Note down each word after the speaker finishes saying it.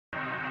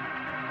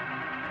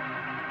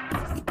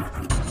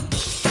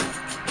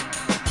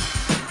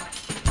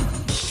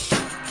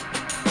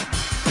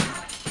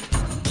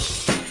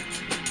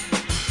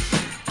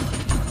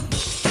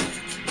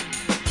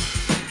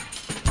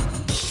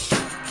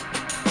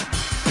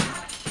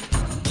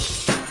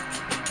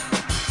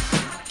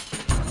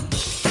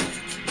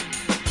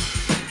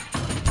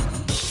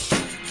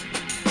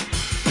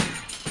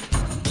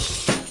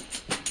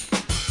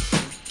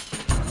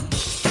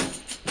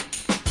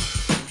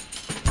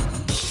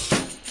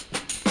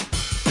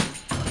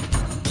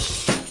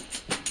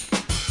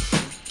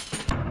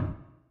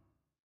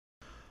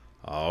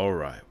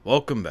Alright,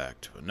 welcome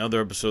back to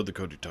another episode of the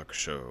Cody Tucker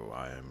Show.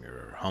 I am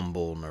your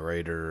humble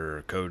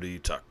narrator, Cody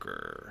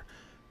Tucker.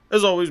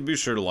 As always, be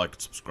sure to like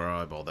and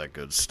subscribe, all that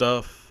good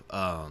stuff.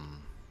 Got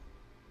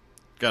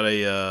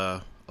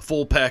a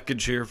full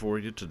package here for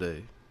you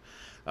today.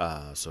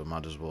 So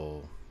might as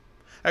well...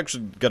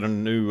 Actually, got a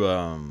new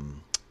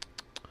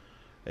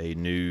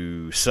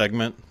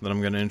segment that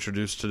I'm going to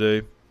introduce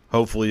today.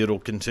 Hopefully it'll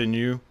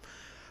continue.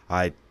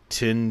 I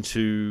tend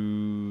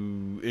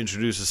to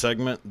introduce a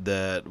segment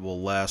that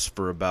will last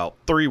for about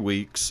 3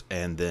 weeks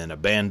and then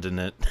abandon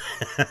it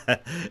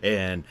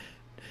and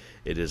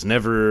it is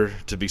never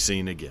to be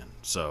seen again.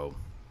 So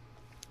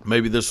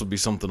maybe this will be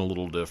something a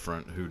little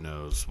different. Who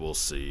knows? We'll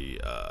see.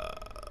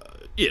 I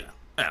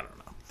don't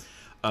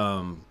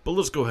know. But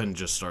let's go ahead and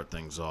just start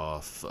things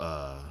off,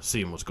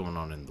 seeing what's going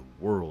on in the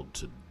world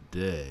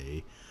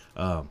today.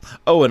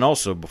 And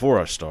also before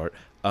I start,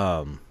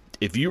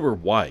 if you were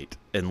white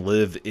and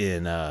live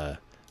in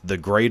the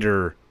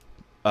greater,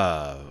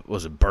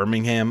 was it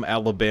Birmingham,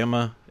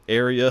 Alabama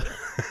area,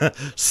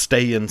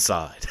 stay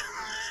inside.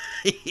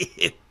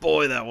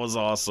 Boy, that was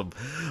awesome.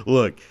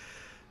 Look,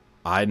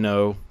 I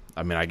know.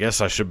 I mean, I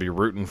guess I should be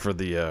rooting for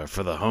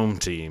the home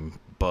team,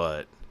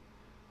 but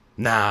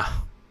nah,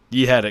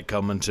 you had it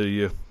coming to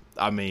you.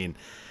 I mean,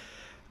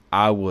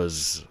 I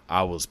was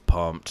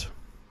pumped.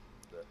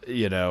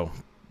 You know,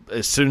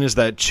 as soon as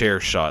that chair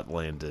shot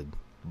landed.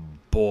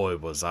 Boy,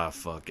 was I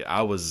fucking...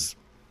 I was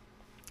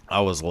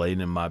laying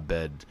in my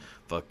bed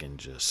fucking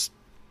just...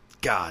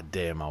 God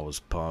damn, I was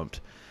pumped.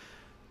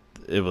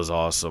 It was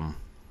awesome.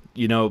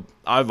 You know,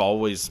 I've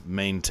always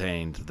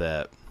maintained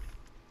that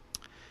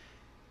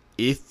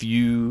if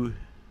you...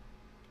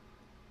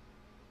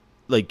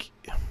 if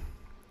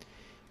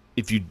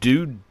you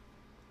do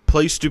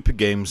play stupid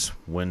games,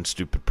 win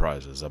stupid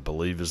prizes, I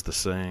believe is the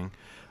saying.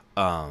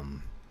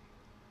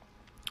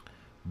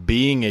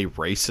 Being a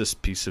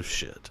racist piece of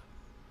shit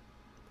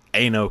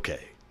ain't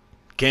okay.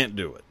 Can't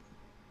do it.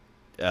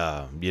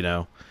 You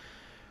know.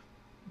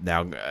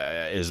 Now,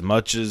 as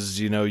much as,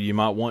 you know, you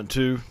might want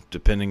to,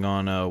 depending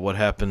on what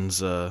happens,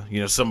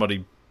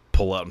 somebody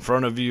pull out in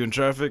front of you in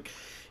traffic,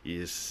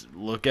 you just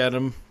look at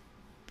them,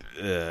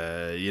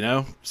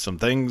 some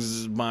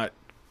things might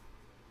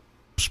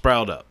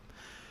sprout up.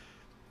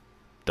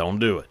 Don't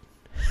do it.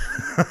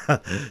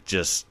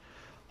 Just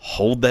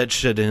hold that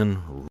shit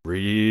in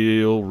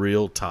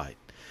real tight.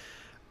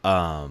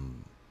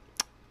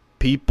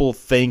 People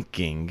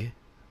thinking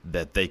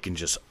that they can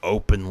just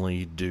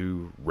openly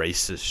do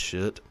racist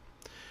shit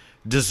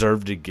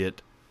deserve to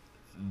get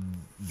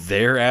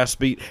their ass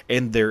beat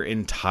and their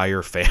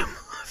entire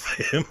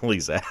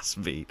family's ass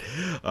beat.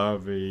 I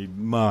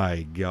mean,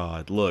 my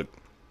God. Look,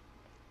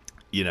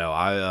 you know,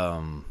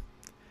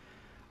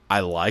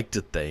 I like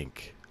to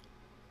think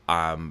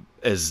I'm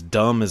as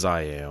dumb as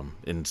I am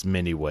in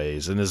many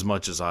ways, and as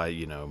much as I,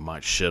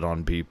 might shit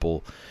on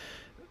people,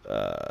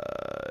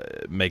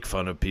 make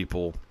fun of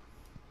people,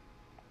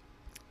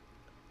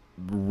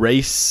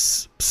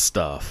 race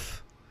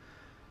stuff,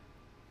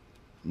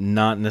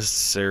 not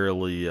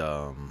necessarily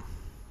an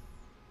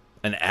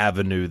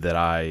avenue that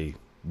I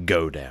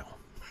go down.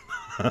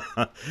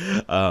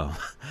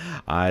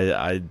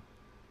 I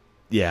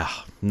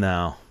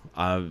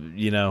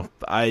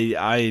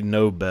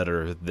know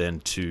better than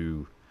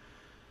to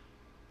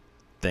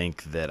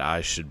think that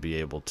I should be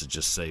able to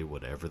just say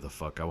whatever the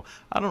fuck I want.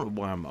 I don't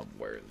know why I'm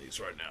wearing these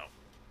right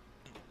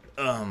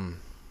now.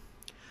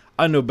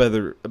 I know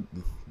better.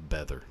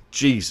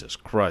 Jesus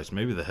Christ,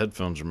 maybe the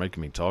headphones are making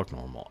me talk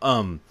normal.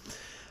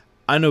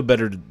 I know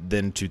better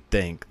than to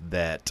think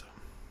that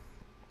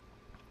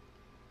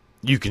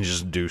you can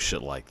just do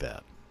shit like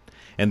that.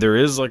 And there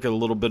is like a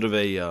little bit of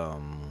a, I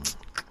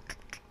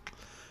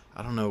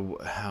don't know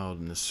how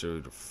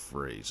necessarily to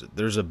phrase it.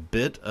 There's a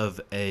bit of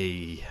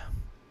a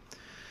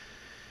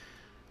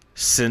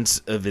sense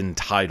of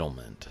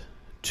entitlement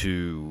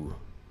to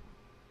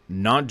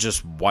not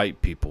just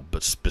white people,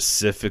 but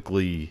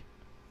specifically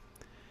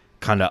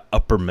kind of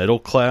upper middle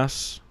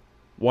class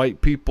white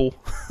people.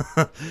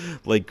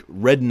 Like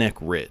redneck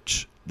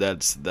rich.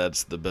 That's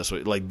the best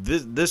way. Like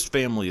this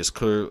family is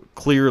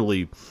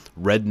clearly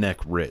redneck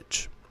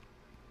rich.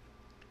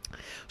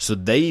 So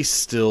they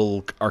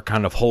still are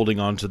kind of holding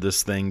on to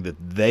this thing that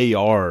they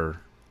are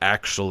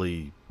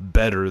actually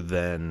better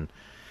than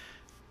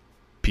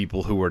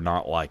people who are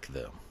not like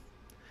them.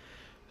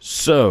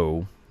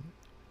 So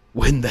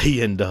when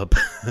they end up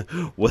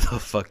with a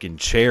fucking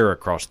chair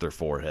across their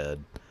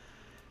forehead,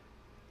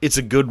 it's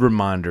a good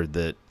reminder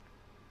that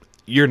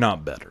you're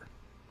not better.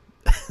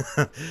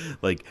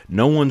 Like,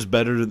 no one's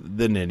better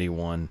than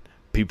anyone.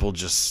 People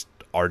just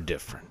are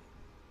different.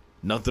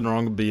 Nothing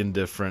wrong with being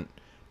different.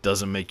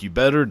 Doesn't make you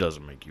better,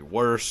 doesn't make you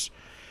worse.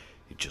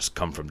 You just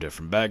come from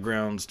different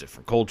backgrounds,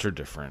 different culture,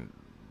 different,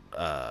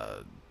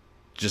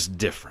 just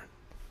different.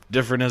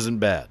 Different isn't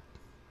bad.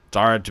 It's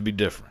alright to be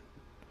different.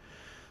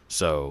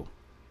 So,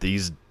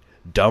 these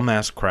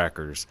dumbass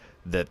crackers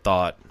that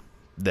thought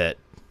that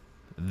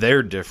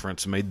their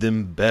difference made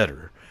them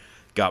better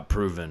got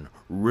proven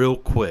real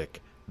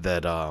quick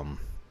that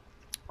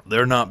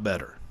they're not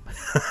better.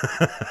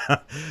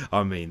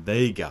 I mean,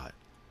 they got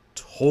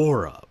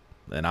tore up,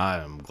 and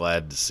I am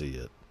glad to see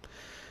it.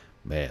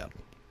 Man.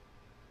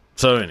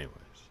 So anyways,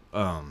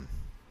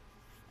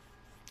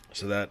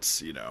 so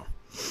that's,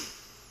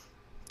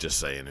 just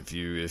saying, if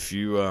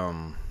you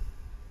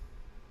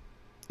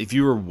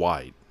were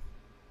white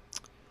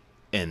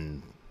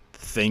and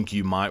think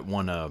you might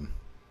want to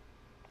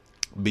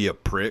be a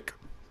prick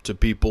to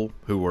people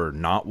who are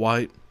not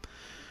white,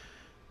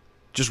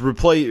 just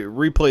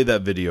replay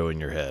that video in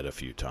your head a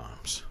few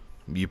times.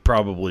 You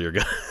probably are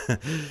gonna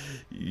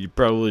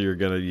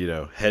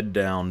head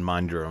down,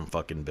 mind your own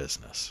fucking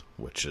business,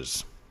 which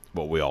is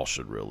what we all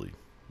should really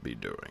be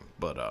doing.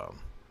 But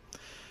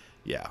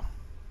yeah,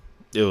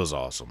 it was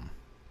awesome.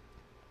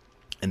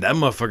 And that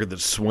motherfucker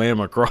that swam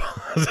across,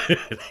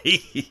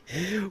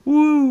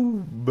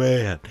 woo,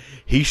 man,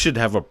 he should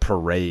have a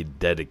parade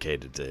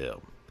dedicated to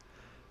him.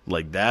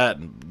 Like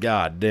that,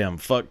 goddamn,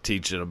 fuck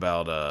teaching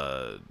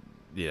about,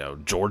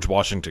 George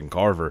Washington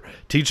Carver.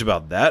 Teach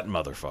about that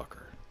motherfucker.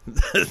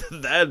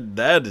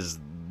 that is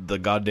the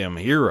goddamn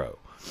hero.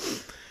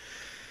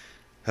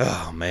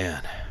 Oh,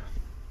 man.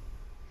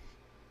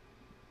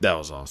 That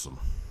was awesome.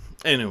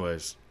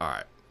 Anyways,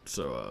 alright,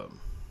 so,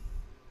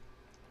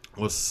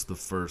 what's the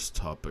first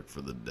topic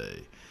for the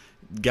day?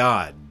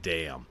 God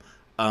damn.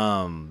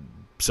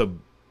 So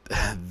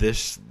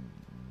this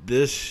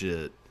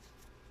shit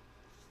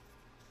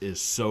is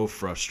so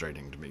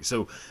frustrating to me.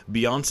 So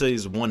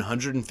Beyonce's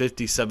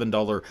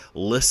 $157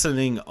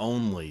 listening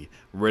only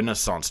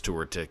Renaissance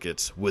tour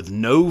tickets with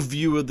no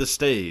view of the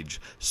stage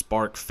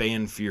spark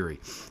fan fury.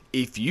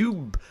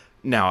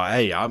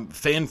 I'm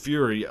fan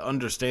fury,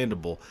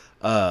 understandable.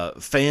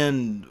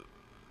 Fan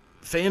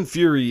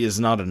fury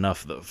is not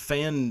enough though.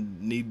 Fan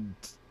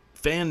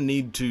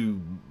need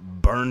to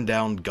burn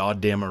down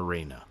goddamn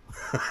arena.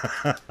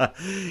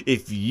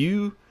 If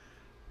you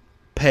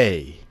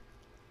pay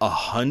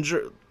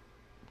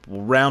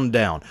round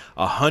down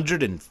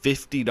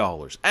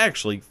 $150,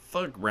 actually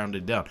fuck,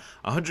 rounded down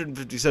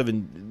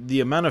 $157,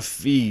 the amount of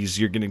fees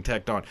you're getting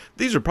tacked on,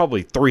 these are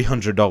probably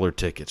 $300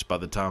 tickets by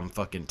the time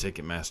fucking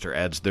Ticketmaster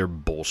adds their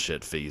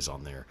bullshit fees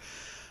on there.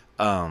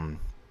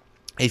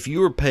 If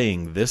you are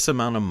paying this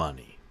amount of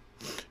money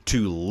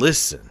to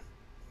listen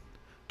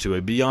to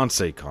a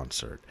Beyonce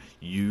concert,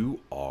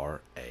 you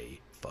are a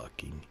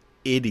fucking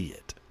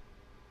idiot.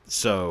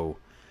 So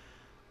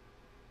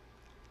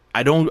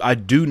I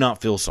do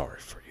not feel sorry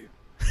for you.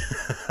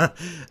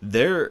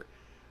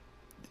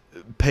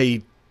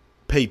 Pay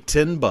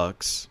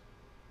 $10,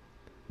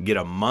 get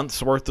a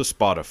month's worth of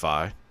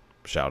Spotify.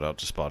 Shout out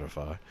to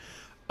Spotify.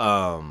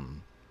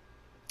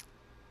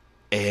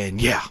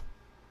 And yeah,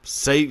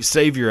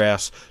 save your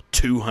ass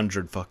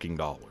 $200 fucking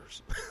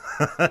dollars.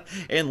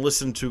 And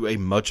listen to a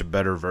much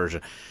better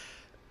version.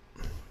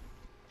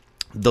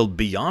 The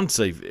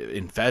Beyonce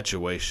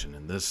infatuation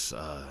in this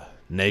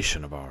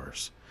nation of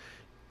ours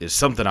is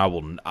something I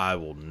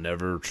will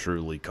never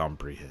truly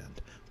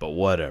comprehend. But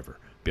whatever.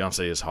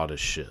 Beyonce is hot as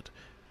shit.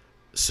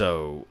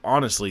 So,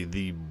 honestly,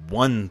 the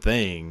one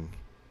thing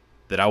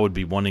that I would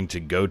be wanting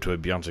to go to a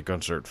Beyonce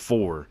concert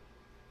for,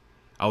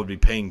 I would be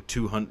paying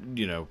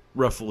 $200,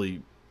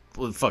 roughly,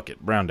 well, fuck it,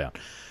 round down.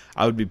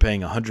 I would be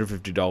paying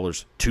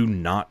 $150 to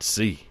not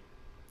see.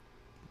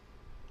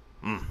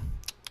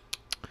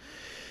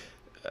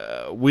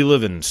 We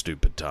live in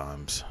stupid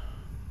times.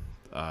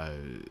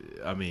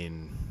 I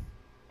mean,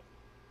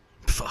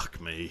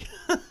 fuck me.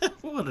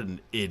 What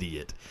an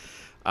idiot.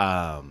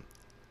 And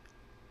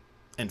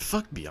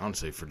fuck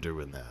Beyonce for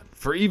doing that.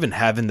 For even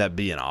having that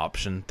be an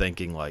option,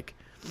 thinking like,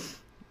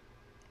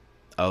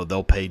 oh,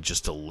 they'll pay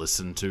just to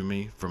listen to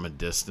me from a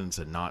distance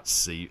and not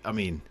see. I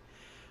mean,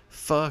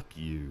 fuck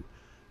you.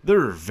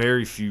 There are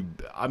very few.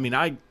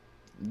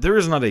 There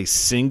is not a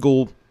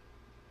single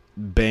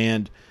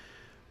band.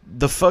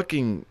 The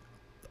fucking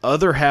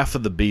other half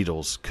of the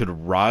Beatles could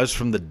rise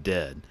from the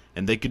dead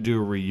and they could do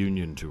a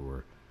reunion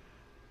tour.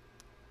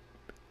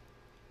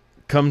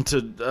 Come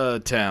to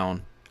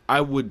town.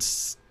 I would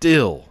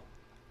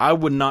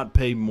not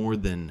pay more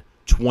than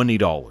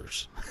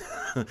 $20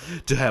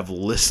 to have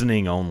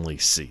listening only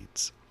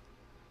seats.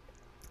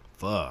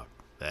 Fuck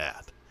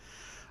that.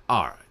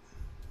 Alright.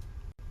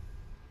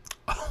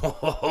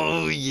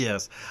 Oh,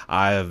 yes.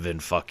 I have been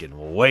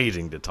fucking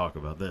waiting to talk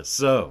about this.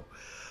 So,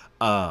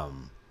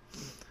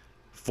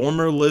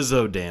 Former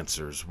Lizzo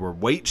dancers were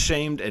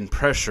weight-shamed and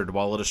pressured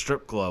while at a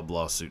strip club,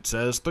 lawsuit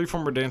says. 3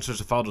 former dancers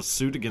have filed a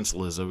suit against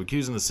Lizzo,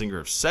 accusing the singer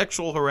of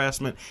sexual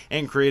harassment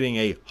and creating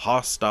a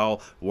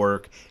hostile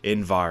work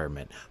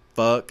environment.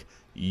 Fuck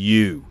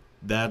you.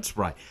 That's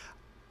right.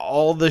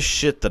 All the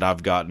shit that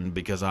I've gotten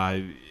because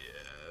I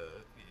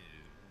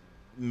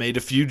made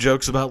a few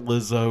jokes about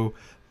Lizzo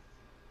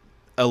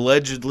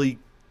allegedly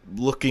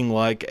looking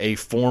like a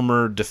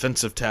former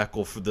defensive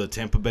tackle for the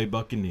Tampa Bay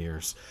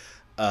Buccaneers.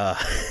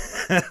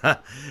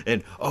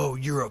 And, oh,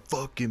 you're a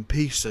fucking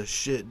piece of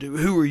shit, dude.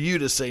 Who are you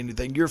to say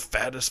anything? You're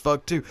fat as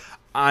fuck, too.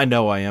 I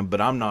know I am, but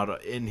I'm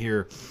not in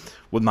here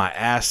with my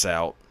ass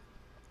out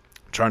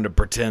trying to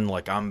pretend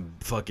like I'm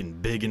fucking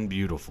big and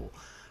beautiful.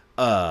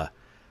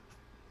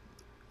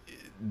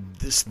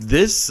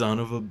 This son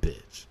of a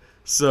bitch.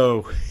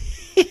 So,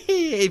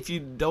 if you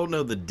don't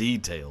know the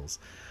details,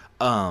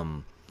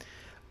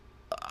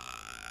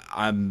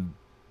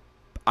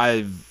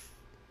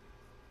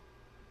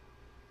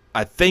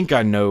 I think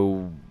I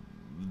know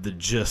the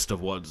gist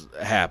of what's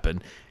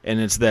happened, and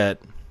it's that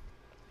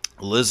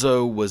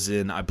Lizzo was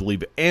in, I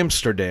believe,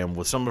 Amsterdam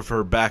with some of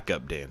her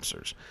backup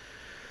dancers,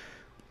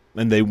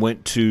 and they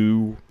went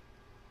to,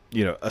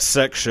 a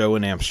sex show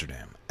in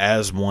Amsterdam,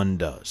 as one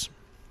does.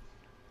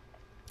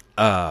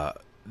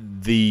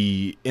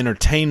 The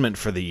entertainment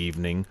for the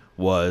evening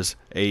was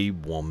a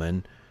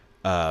woman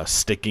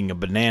sticking a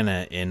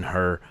banana in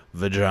her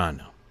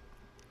vagina,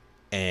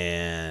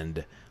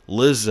 and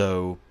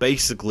Lizzo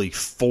basically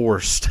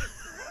forced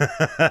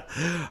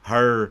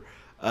her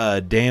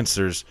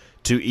dancers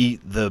to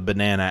eat the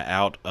banana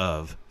out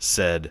of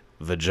said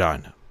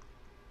vagina.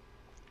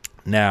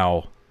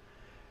 Now,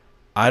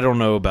 I don't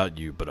know about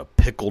you, but a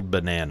pickled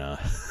banana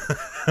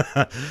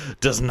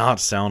does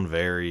not sound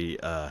very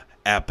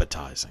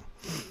appetizing.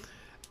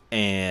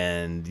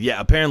 And yeah,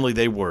 apparently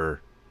they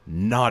were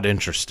not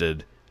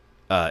interested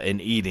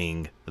in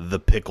eating the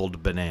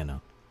pickled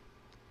banana.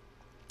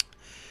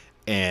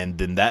 And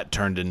then that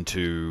turned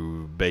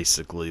into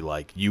basically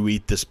like, you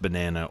eat this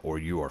banana or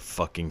you are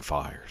fucking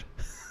fired.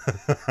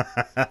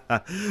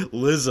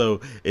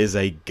 Lizzo is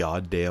a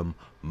goddamn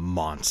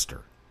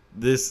monster.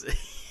 This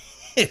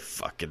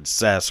fucking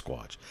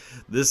Sasquatch.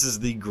 This is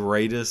the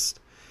greatest.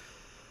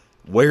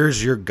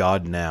 Where's your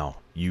God now,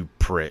 you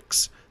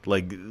pricks?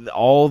 Like,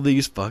 all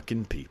these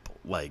fucking people,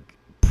 like,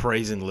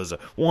 praising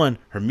Lizzo. One,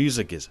 her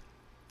music is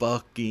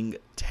fucking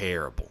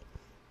terrible.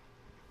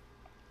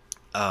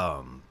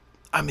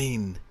 I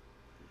mean,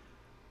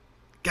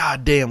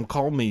 goddamn,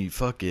 call me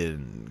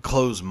fucking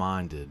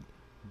close-minded,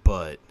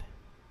 but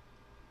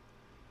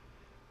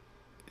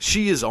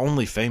she is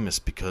only famous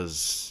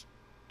because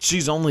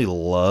she's only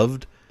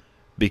loved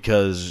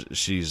because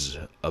she's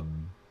a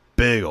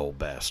big old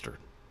bastard.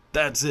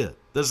 That's it.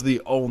 That's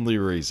the only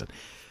reason.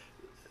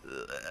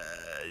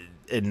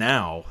 And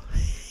now,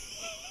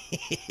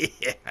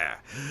 yeah,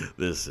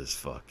 this is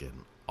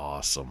fucking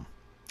awesome.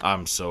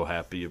 I'm so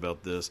happy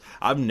about this.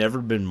 I've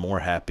never been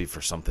more happy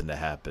for something to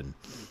happen.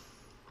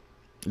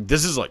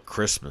 This is like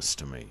Christmas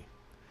to me.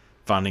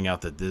 Finding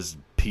out that this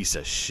piece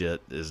of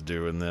shit is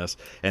doing this,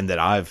 and that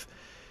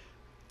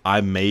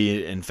I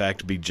may in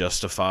fact be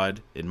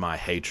justified in my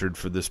hatred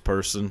for this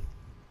person.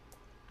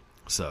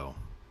 So,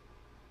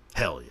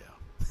 hell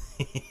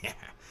yeah. Yeah.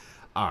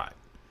 All right.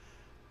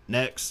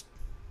 Next.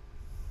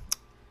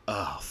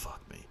 Oh,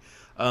 fuck me.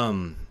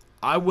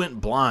 I went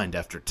blind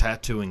after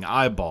tattooing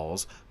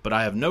eyeballs, but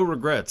I have no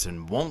regrets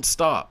and won't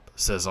stop,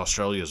 says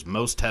Australia's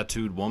most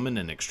tattooed woman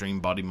and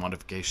extreme body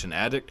modification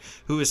addict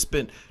who has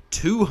spent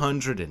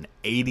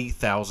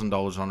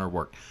 $280,000 on her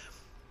work.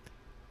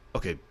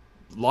 Okay,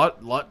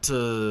 lot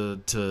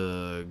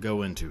to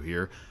go into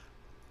here.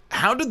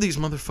 How did these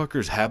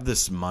motherfuckers have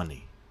this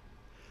money?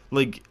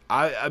 Like,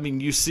 I mean,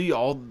 you see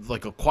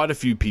quite a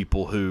few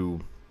people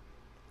who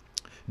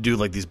do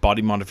like these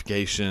body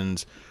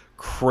modifications,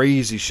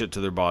 crazy shit to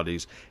their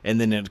bodies,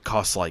 and then it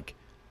costs like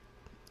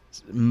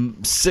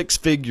 6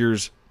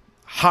 figures,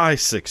 high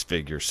 6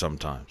 figures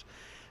sometimes.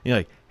 You're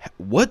like,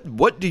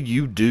 what do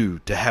you do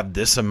to have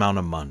this amount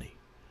of money?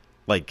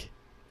 Like,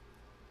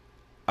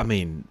 I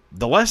mean,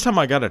 the last time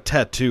I got a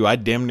tattoo, I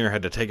damn near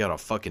had to take out a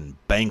fucking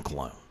bank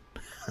loan.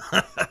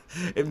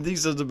 And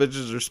these other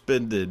bitches are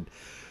spending,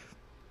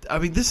 I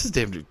mean, this is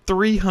damn near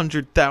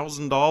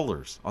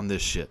 $300,000 on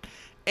this shit.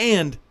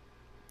 And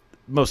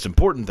most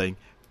important thing,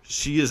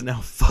 she is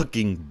now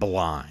fucking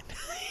blind.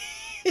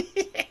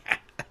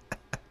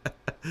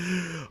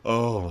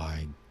 Oh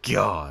my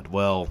god.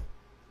 Well,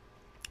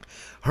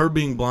 her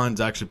being blind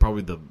is actually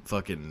probably the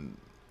fucking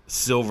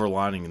silver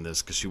lining in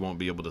this, because she won't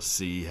be able to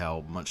see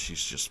how much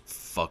she's just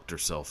fucked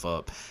herself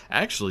up.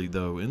 Actually,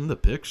 though, in the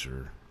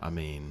picture, I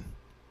mean,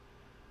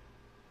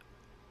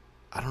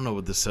 I don't know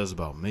what this says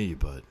about me,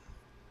 but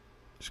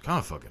she kind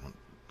of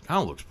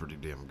looks pretty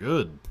damn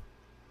good.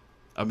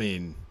 I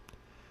mean,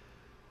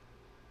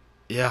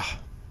 yeah,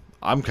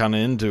 I'm kind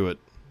of into it.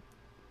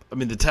 I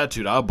mean, the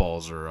tattooed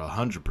eyeballs are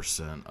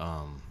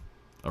 100%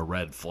 a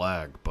red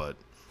flag, but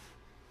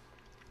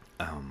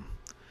I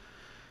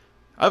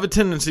have a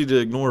tendency to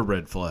ignore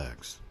red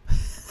flags.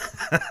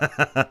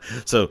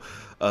 So,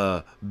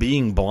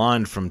 being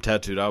blind from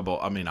tattooed eyeball,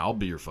 I mean, I'll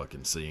be your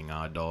fucking seeing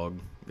eye, dog.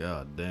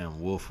 God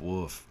damn, woof,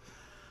 woof.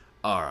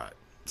 All right,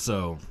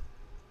 so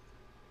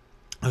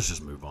let's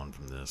just move on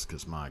from this,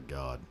 because my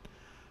God.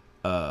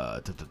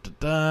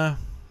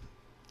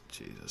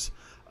 Jesus.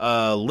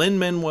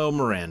 Lin-Manuel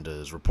Miranda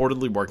is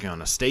reportedly working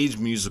on a stage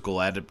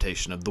musical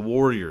adaptation of The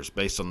Warriors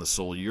based on the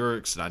Soul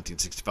Urix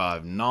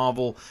 1965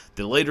 novel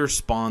that later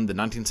spawned the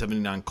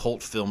 1979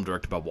 cult film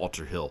directed by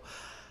Walter Hill.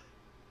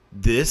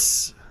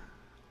 This,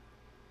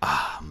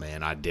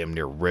 man, I damn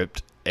near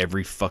ripped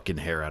every fucking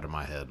hair out of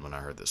my head when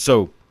I heard this.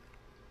 So,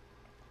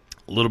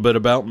 a little bit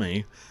about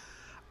me.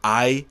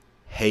 I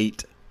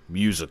hate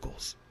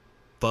musicals.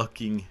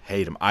 Fucking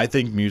hate them. I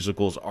think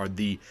musicals are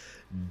the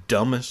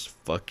dumbest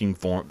fucking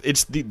form.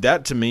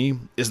 That to me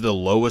is the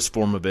lowest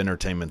form of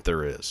entertainment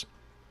there is.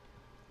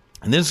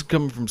 And this is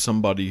coming from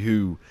somebody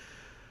who,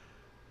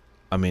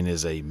 I mean,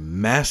 is a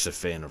massive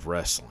fan of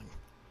wrestling.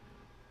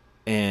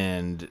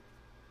 And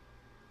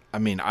I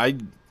mean,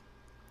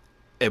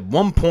 at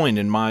one point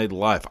in my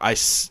life, I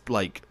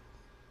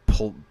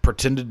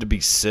pretended to be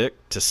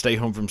sick to stay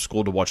home from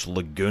school to watch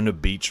Laguna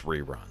Beach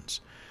reruns.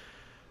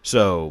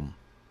 So,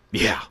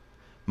 yeah,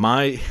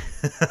 my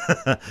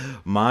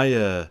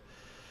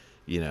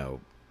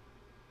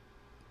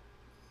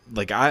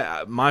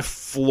my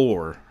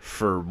floor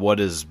for what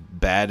is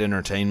bad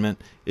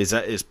entertainment is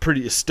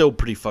still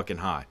pretty fucking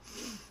high.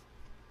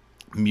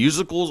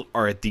 Musicals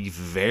are at the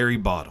very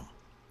bottom.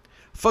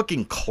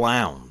 Fucking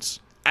clowns,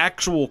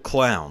 actual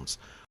clowns,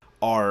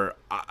 are,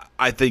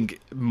 I think,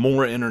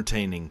 more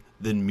entertaining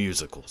than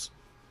musicals.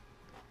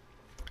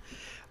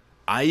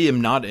 I am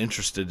not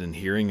interested in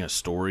hearing a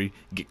story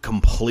get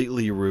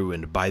completely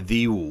ruined by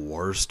the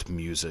worst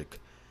music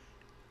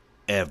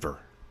ever.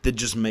 That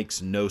just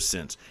makes no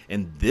sense.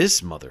 And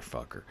this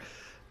motherfucker,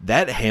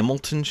 that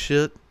Hamilton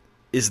shit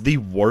is the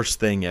worst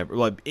thing ever.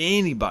 Like,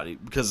 anybody,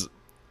 because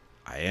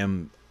I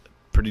am a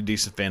pretty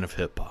decent fan of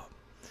hip hop.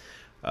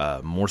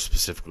 More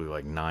specifically,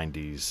 like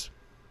 90s,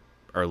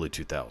 early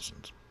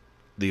 2000s.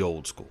 The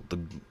old school.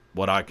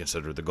 What I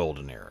consider the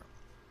golden era.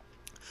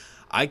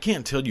 I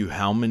can't tell you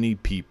how many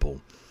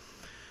people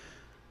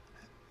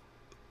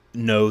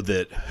know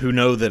that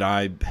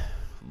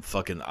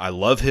I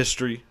love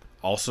history,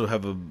 also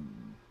have a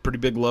pretty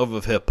big love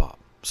of hip hop.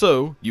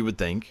 So you would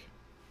think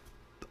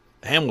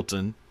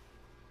Hamilton,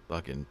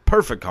 fucking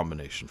perfect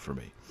combination for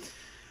me.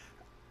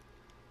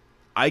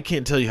 I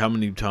can't tell you how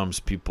many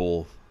times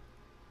people,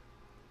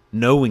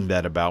 knowing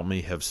that about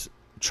me, have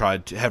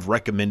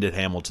recommended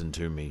Hamilton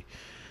to me,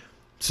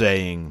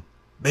 saying,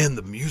 "Man,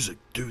 the music,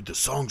 dude, the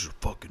songs are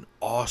fucking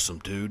awesome,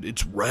 dude.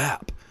 It's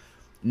rap."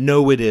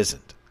 No, it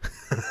isn't.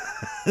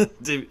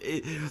 Dude,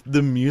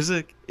 the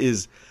music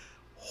is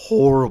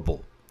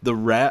horrible. The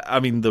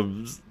rapping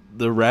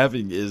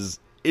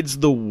it's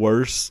the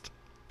worst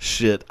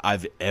shit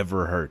I've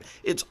ever heard.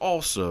 It's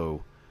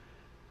also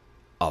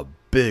a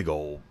big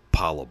old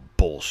pile of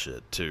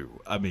bullshit,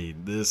 too. I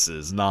mean, this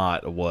is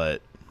not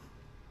what...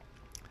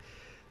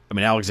 I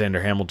mean,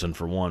 Alexander Hamilton,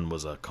 for one,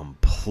 was a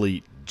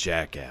complete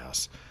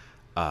jackass.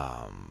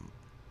 But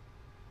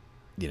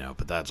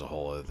that's a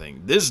whole other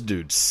thing. This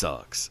dude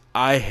sucks.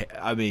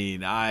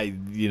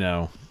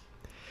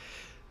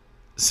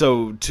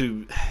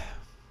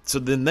 So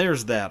then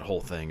there's that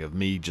whole thing of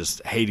me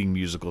just hating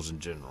musicals in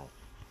general.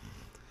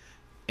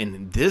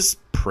 And this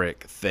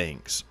prick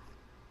thinks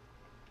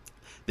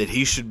that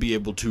he should be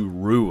able to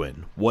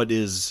ruin what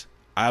is,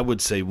 I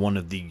would say, one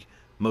of the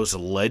most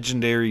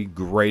legendary,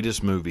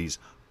 greatest movies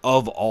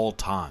of all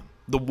time.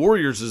 The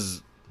Warriors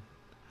is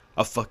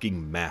a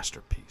fucking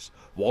masterpiece.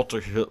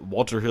 Walter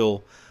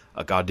Hill,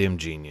 a goddamn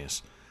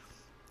genius.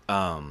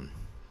 The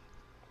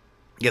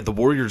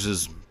Warriors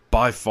is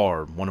by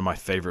far one of my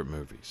favorite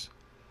movies.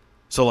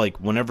 So, like,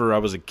 whenever I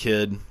was a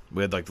kid,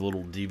 we had, like, the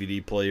little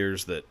DVD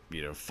players that,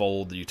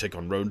 fold, that you take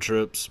on road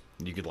trips.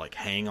 You could, like,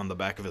 hang on the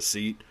back of a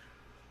seat.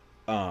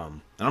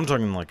 And I'm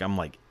talking, like, I'm,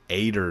 like,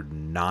 8 or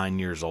 9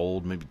 years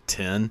old, maybe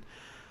 10.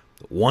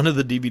 One of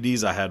the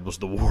DVDs I had was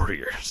The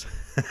Warriors.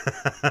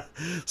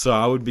 So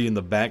I would be in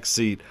the back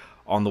seat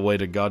on the way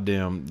to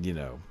goddamn,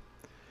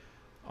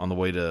 on the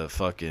way to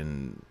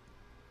fucking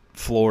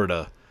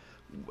Florida,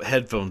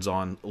 headphones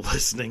on,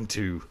 listening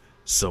to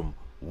some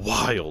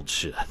wild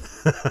shit.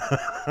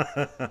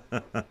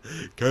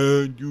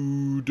 Can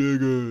you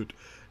dig it?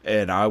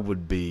 And I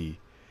would be,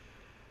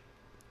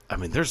 I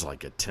mean, there's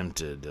like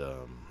attempted,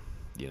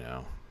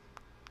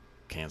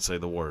 can't say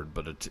the word,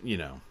 but,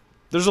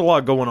 there's a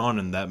lot going on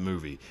in that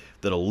movie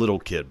that a little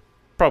kid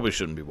probably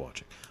shouldn't be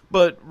watching.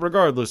 But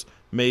regardless,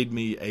 made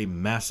me a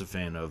massive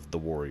fan of The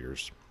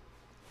Warriors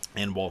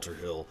and Walter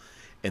Hill.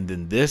 And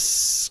then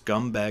this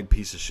scumbag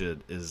piece of shit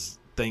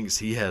thinks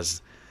he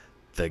has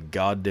the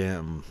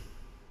goddamn...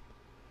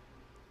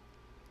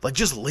 Like,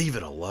 just leave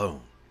it alone.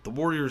 The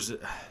Warriors...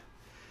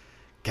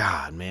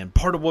 God, man.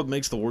 Part of what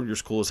makes the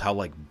Warriors cool is how,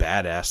 like,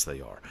 badass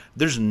they are.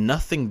 There's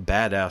nothing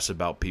badass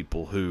about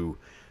people who,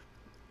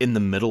 in the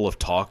middle of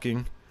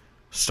talking,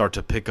 start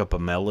to pick up a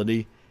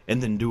melody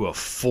and then do a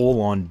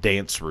full-on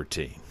dance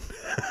routine.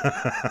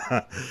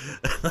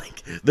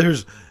 Like,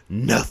 there's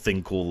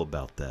nothing cool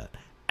about that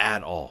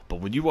at all. But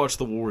when you watch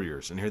the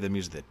Warriors and hear that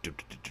music, that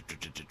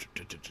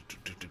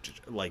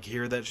like,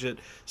 hear that shit,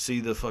 see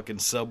the fucking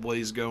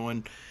subways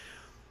going,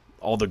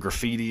 all the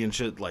graffiti and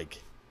shit,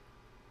 like,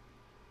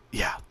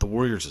 yeah, the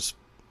Warriors is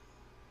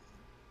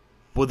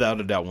without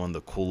a doubt one of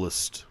the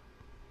coolest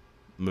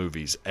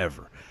movies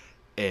ever.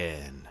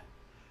 And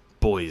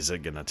boy, is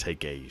it gonna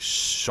take a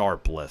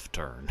sharp left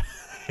turn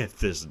if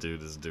this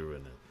dude is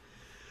doing it.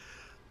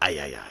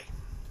 Aye.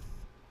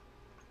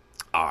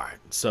 Alright,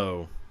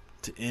 so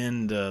to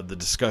end the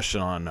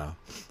discussion on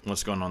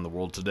what's going on in the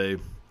world today,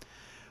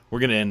 we're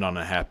going to end on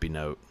a happy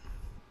note.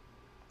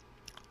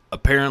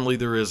 Apparently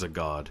there is a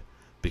God,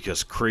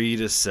 because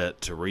Creed is set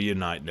to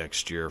reunite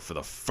next year for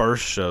the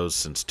first shows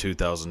since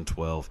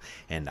 2012,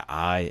 and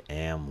I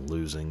am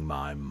losing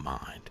my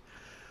mind.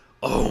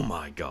 Oh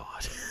my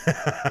God.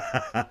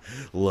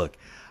 Look,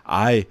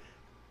 I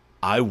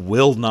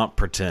will not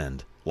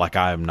pretend like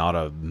I am not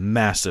a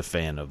massive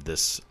fan of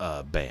this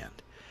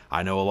band.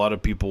 I know a lot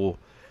of people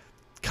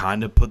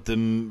kind of put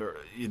them,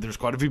 there's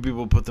quite a few people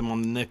who put them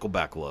on the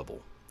Nickelback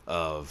level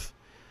of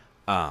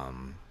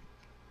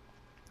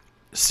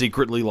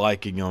secretly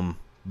liking them,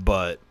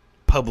 but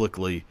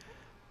publicly,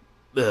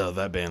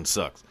 that band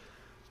sucks.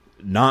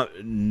 No,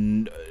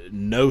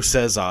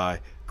 says I.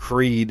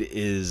 Creed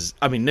is,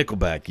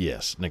 Nickelback,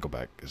 yes,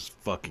 Nickelback is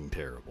fucking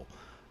terrible.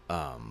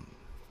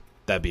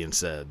 That being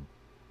said,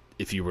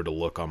 if you were to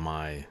look on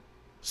my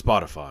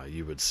Spotify,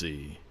 you would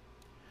see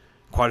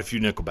quite a few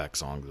Nickelback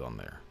songs on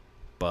there.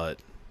 But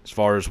as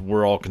far as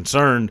we're all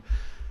concerned,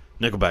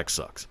 Nickelback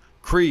sucks.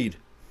 Creed,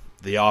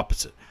 the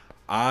opposite.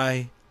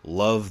 I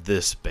love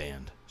this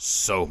band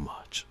so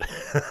much.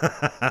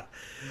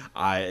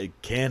 I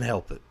can't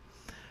help it.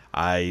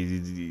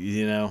 I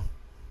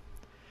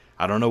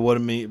don't know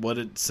what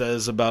it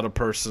says about a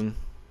person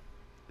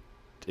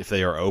if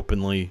they are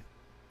openly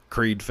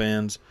Creed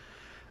fans.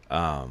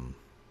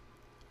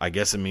 I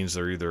guess it means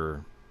they're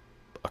either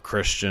a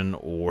Christian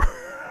or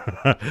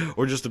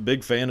or just a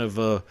big fan of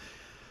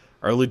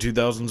early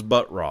 2000s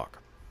butt rock.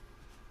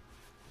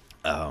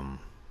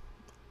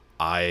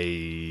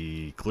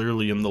 I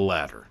clearly am the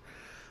latter.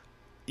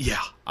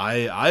 Yeah,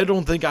 I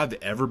don't think I've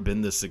ever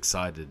been this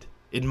excited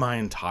in my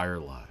entire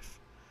life.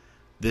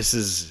 This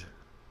is,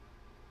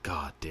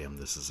 God damn,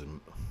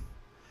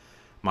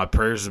 my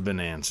prayers have been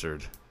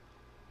answered.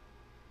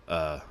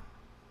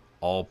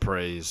 All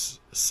praise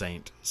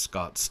Saint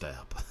Scott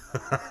Stapp.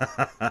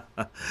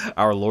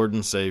 Our Lord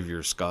and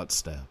Savior Scott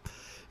Stapp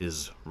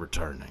is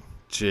returning.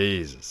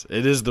 Jesus,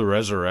 it is the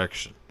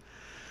resurrection.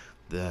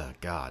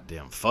 God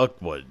damn,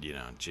 fuck what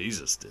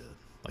Jesus did.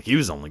 Like, he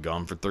was only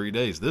gone for 3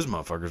 days. This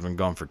motherfucker's been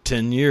gone for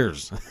 10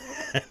 years.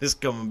 It's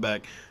coming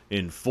back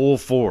in full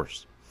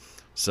force.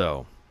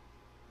 So,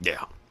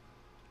 yeah,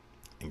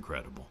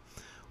 incredible.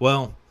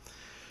 Well,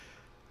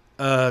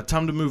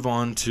 time to move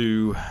on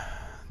to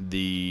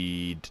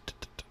the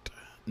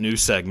new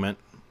segment.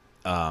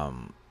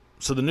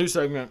 So the new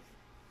segment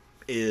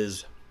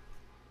is,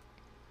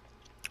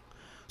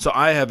 so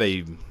I have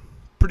a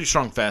pretty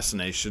strong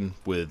fascination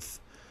with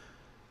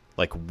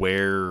like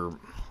where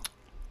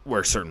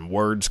certain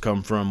words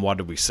come from. Why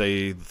do we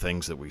say the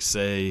things that we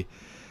say?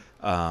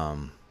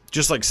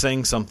 Just like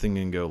saying something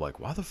and go like,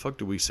 why the fuck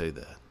do we say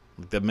that?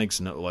 Like, that makes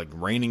no, like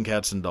raining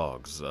cats and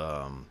dogs.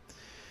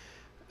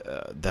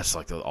 That's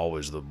like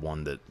always the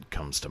one that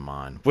comes to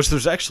mind, which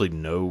there's actually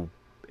no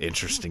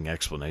interesting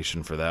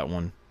explanation for that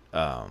one.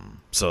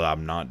 So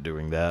I'm not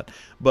doing that,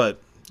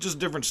 but just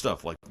different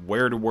stuff. Like,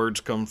 where do words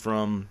come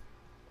from?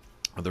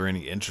 Are there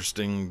any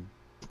interesting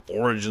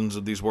origins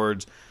of these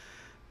words?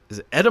 Is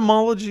it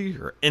etymology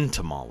or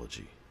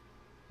entomology?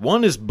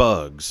 One is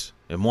bugs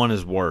and one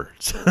is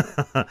words.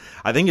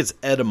 I think it's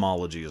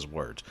etymology is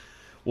words.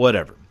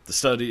 Whatever. The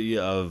study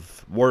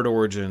of word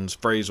origins,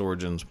 phrase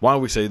origins, why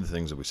we say the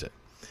things that we say.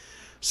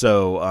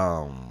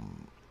 So,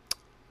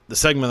 the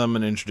segment I'm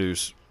going to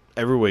introduce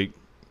every week,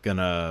 going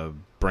to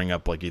bring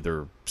up like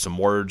either some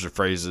words or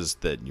phrases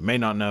that you may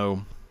not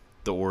know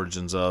the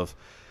origins of,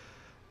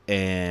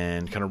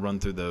 and kind of run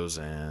through those,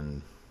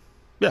 and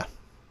yeah.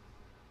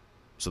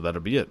 So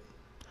that'll be it.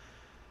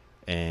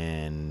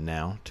 And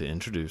now to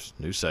introduce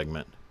new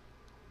segment,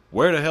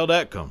 where the hell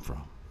that come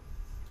from?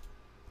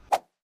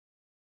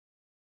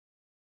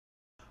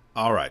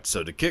 All right,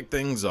 so to kick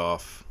things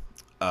off,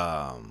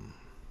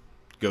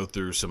 go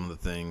through some of the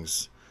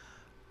things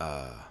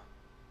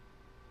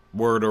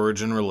word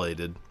origin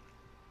related.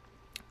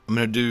 I'm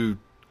going to do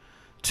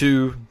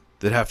two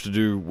that have to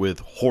do with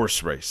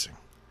horse racing.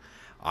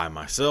 I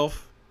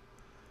myself,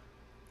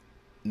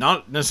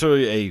 not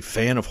necessarily a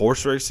fan of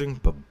horse racing,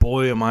 but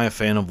boy am I a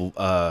fan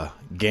of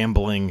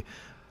gambling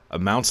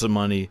amounts of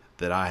money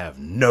that I have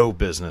no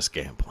business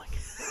gambling.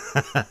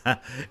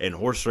 And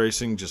horse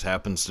racing just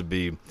happens to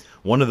be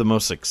one of the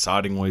most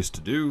exciting ways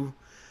to do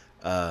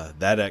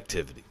that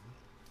activity.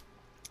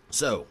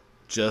 So,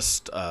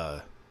 just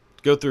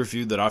go through a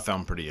few that I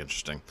found pretty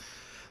interesting.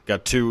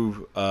 Got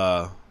two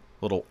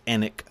little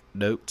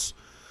anecdotes.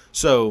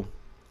 So,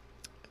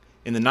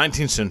 in the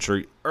 19th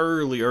century,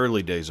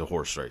 early days of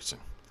horse racing,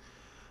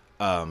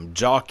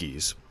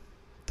 jockeys,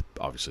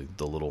 obviously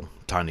the little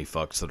tiny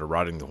fucks that are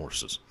riding the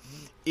horses,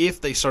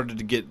 if they started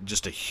to get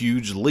just a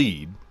huge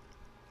lead,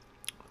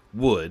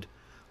 would,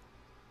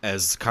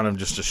 as kind of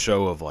just a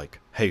show of like,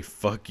 hey,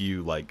 fuck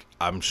you, like,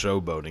 I'm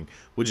showboating,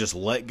 would just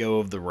let go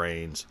of the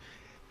reins,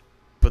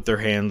 put their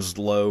hands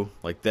low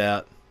like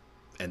that,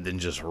 and then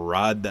just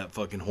ride that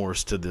fucking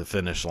horse to the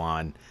finish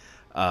line,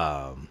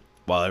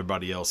 while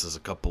everybody else is a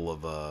couple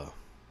of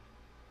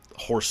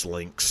horse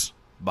links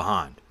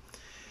behind.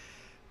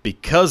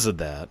 Because of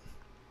that,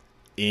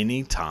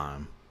 any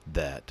time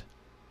that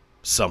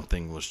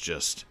something was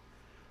just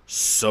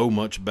so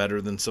much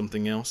better than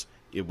something else,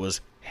 it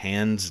was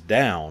hands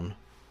down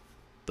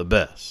the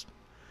best.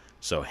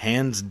 So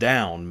hands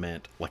down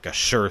meant like a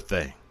sure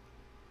thing.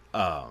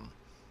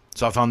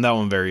 So I found that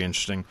one very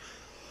interesting.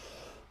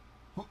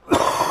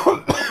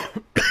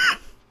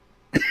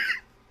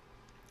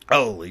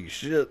 Holy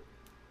shit,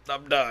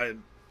 I'm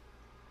dying.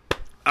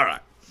 All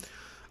right.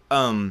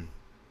 And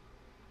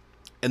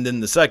then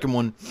the second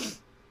one.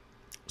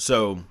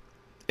 So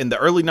in the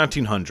early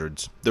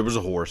 1900s, there was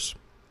a horse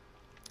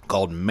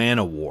called Man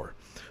o' War,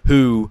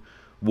 who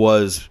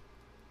was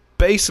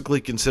basically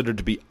considered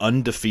to be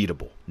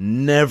undefeatable,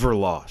 never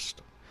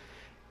lost.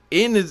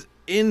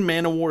 In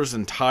Man o' War's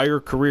entire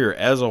career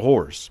as a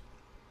horse,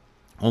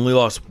 only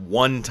lost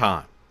one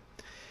time.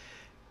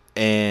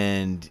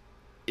 And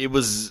it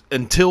was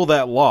until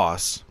that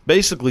loss,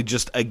 basically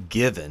just a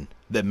given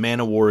that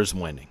Man o' War is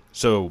winning.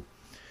 So,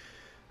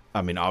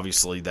 I mean,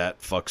 obviously that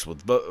fucks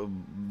with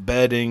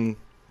betting.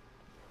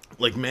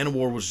 Like, Man o'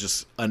 War was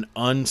just an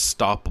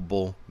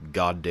unstoppable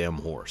goddamn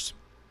horse.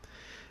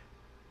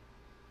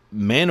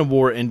 Man o'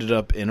 War ended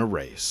up in a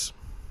race,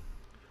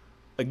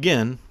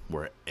 again,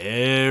 where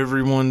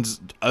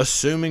everyone's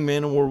assuming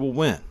Man o' War will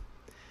win.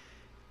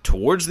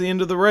 Towards the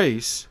end of the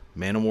race,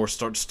 Man o' War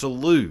starts to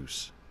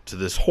lose to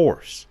this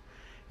horse.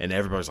 And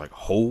everybody's like,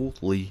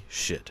 holy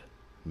shit,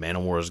 Man o'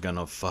 War is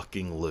gonna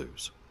fucking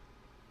lose.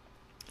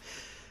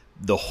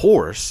 The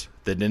horse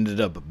that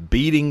ended up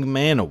beating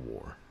Man o'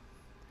 War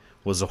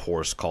was a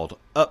horse called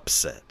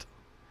Upset.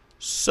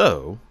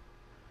 So,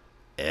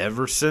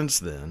 ever since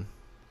then,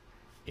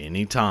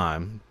 any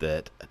time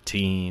that a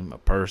team, a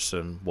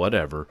person,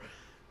 whatever,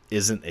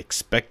 isn't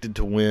expected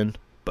to win,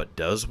 but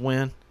does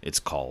win, it's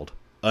called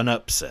an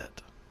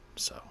upset.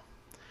 So,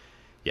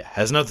 yeah,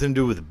 has nothing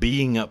to do with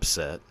being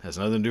upset, has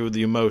nothing to do with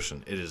the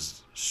emotion. It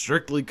is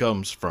strictly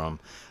comes from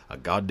a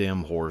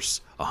goddamn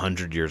horse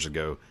 100 years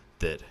ago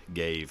that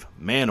gave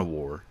Man o'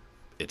 War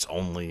its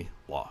only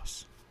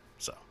loss.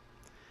 So,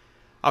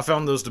 I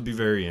found those to be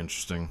very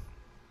interesting.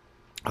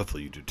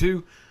 Hopefully you do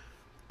too.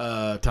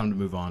 Time to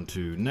move on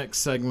to next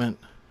segment.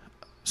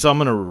 So I'm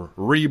going to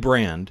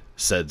rebrand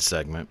said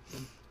segment.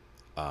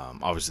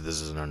 Obviously,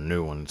 this isn't a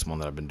new one. It's one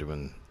that I've been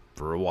doing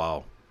for a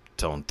while,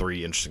 telling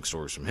 3 interesting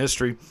stories from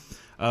history.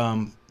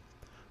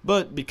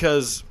 But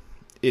because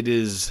I've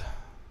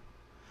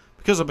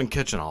been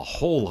catching a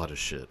whole lot of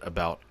shit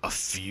about a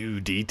few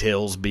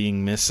details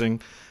being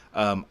missing,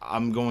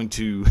 I'm going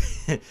to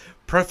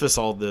preface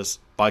all this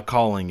by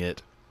calling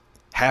it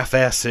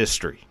half-ass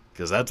history,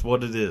 because that's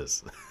what it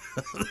is.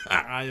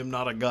 I am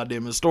not a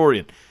goddamn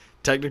historian.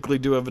 Technically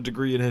do have a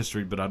degree in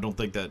history, but I don't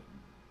think that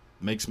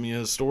makes me a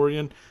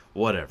historian.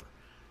 Whatever.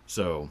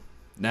 So,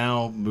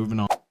 now, moving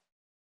on.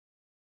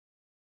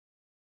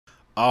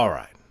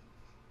 Alright.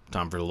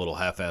 Time for a little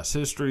half-ass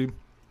history.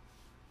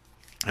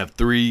 I have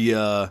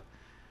 3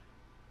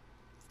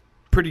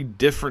 pretty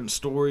different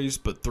stories,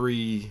 but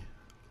 3,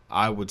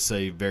 I would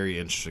say, very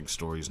interesting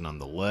stories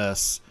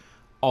nonetheless.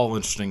 All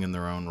interesting in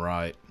their own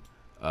right.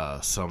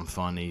 Some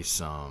funny,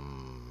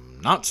 some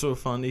not so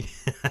funny.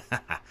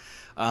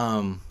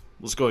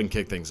 Let's go ahead and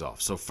kick things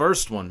off. So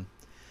first one,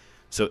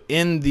 so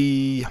in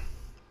the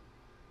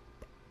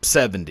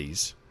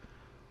 70s,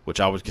 which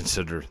I would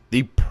consider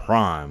the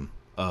prime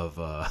of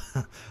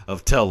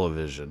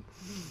television,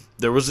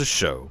 there was a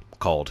show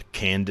called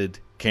Candid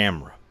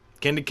Camera.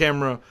 Candid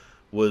Camera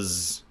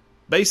was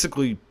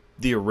basically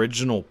the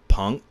original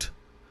Punk'd,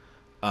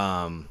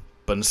 but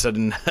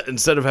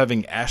instead of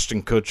having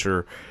Ashton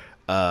Kutcher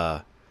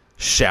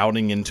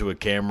shouting into a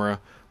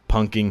camera,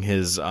 punking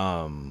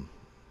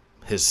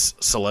his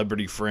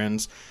celebrity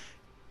friends,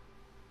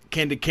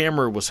 Candid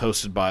Camera was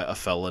hosted by a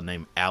fella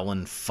named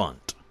Alan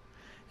Funt.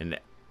 And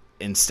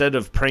instead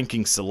of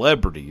pranking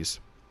celebrities,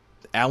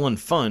 Alan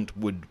Funt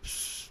would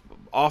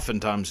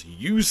oftentimes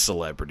use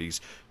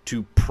celebrities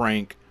to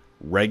prank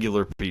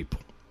regular people.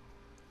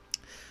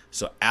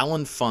 So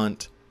Alan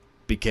Funt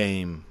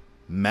became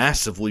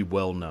massively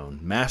well-known,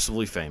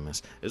 massively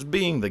famous, as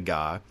being the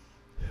guy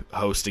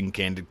hosting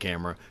Candid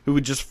Camera who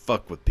would just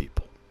fuck with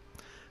people.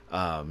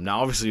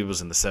 Now, obviously, it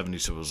was in the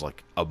 70s, so it was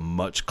like a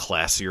much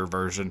classier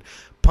version.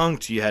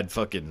 Punk'd, you had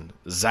fucking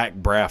Zach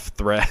Braff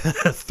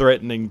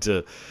threatening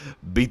to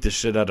beat the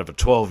shit out of a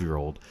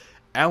 12-year-old.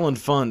 Alan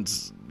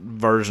Funt's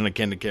version of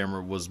Candid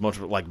Camera was much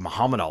like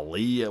Muhammad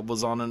Ali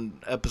was on an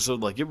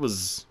episode. Like, it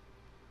was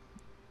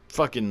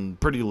fucking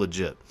pretty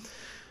legit.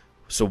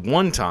 So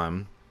one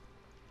time,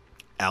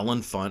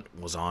 Alan Funt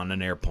was on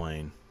an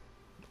airplane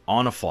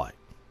on a flight.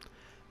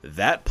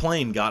 That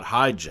plane got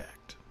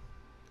hijacked.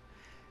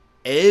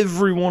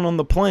 Everyone on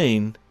the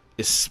plane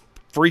is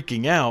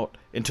freaking out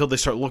until they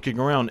start looking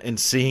around and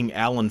seeing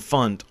Alan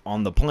Funt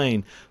on the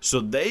plane. So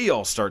they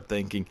all start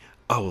thinking,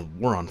 oh,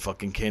 we're on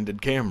fucking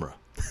candid camera.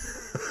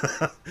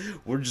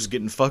 We're just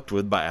getting fucked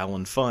with by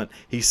Alan Funt.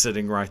 He's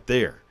sitting right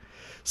there.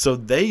 So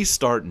they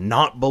start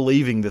not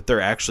believing that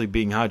they're actually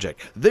being hijacked.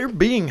 They're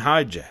being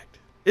hijacked.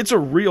 It's a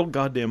real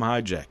goddamn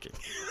hijacking.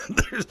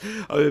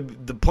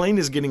 The plane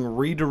is getting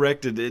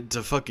redirected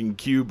to fucking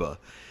Cuba.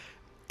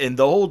 And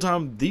the whole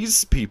time,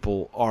 these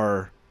people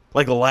are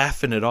like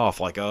laughing it off.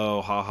 Like,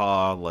 oh,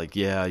 haha. Like,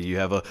 yeah, you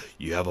have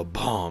a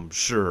bomb.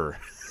 Sure.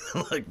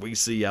 Like, we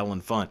see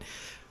Alan Funt.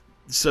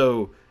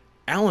 So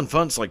Alan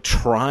Funt's like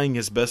trying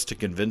his best to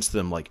convince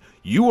them, like,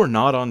 you are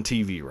not on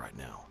TV right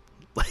now.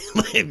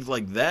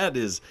 Like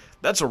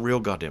that's a real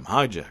goddamn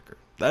hijacker.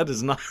 That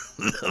is not,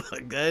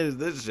 like,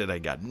 this shit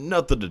ain't got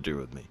nothing to do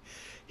with me.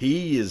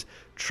 He is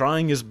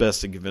trying his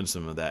best to convince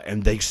them of that,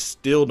 and they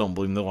still don't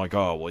believe him. They're like,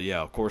 oh, well,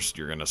 yeah, of course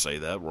you're going to say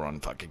that. We're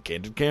on fucking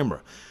candid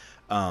camera.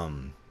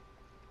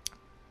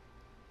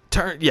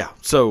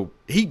 So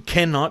he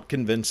cannot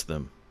convince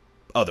them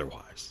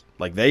otherwise.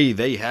 Like,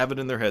 they have it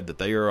in their head that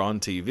they are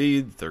on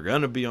TV, they're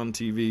going to be on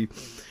TV,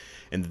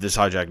 and that this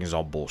hijacking is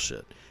all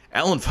bullshit.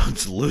 Alan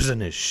Funt's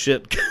losing his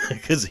shit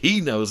because he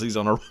knows he's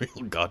on a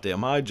real goddamn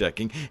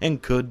hijacking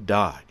and could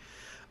die.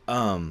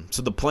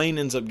 So the plane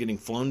ends up getting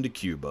flown to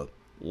Cuba,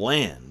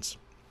 lands,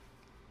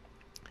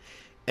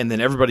 and then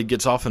everybody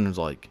gets off and is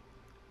like,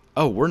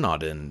 oh, we're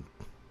not in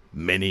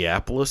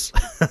Minneapolis.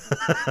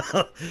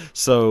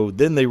 So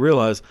then they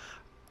realize,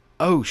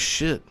 oh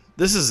shit,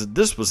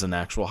 this was an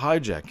actual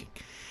hijacking.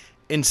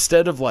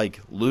 Instead of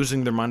like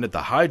losing their mind at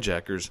the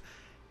hijackers,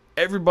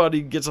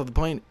 everybody gets off the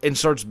plane and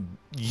starts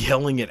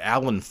yelling at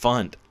Alan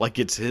Funt like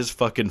it's his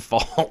fucking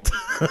fault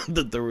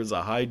that there was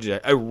a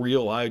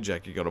real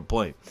hijacking on a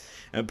plane.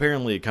 And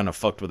apparently it kind of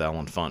fucked with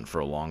Alan Funt for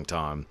a long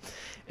time.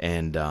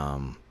 And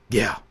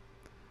yeah,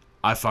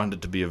 I find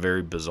it to be a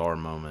very bizarre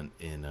moment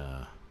in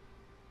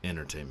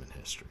entertainment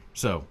history.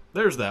 So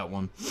there's that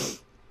one.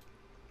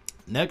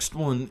 Next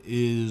one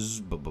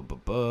is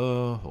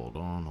hold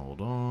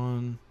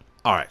on.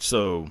 All right,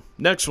 so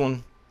next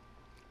one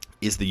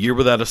is The Year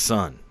Without a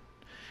Sun.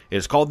 It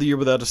is called The Year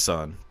Without a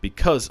Sun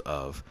because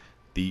of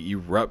the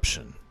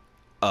eruption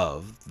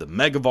of the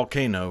mega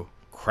volcano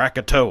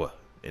Krakatoa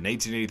in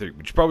 1883.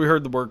 But you probably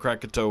heard the word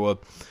Krakatoa.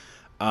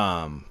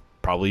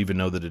 Probably even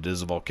know that it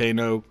is a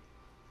volcano.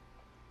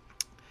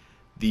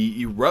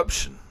 The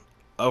eruption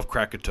of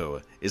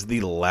Krakatoa is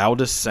the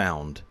loudest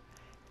sound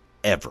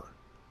ever.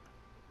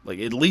 Like,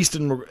 at least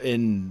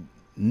in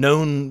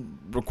known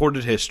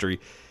recorded history,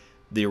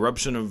 the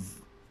eruption of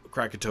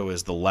Krakatoa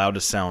is the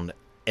loudest sound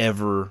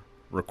ever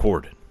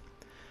recorded.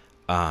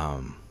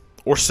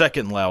 Or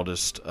second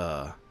loudest,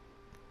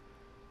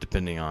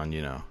 depending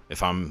on,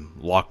 if I'm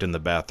locked in the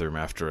bathroom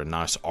after a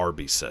nice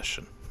Arby's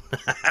session.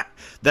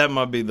 That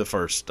might be the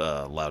first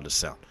loudest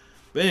sound.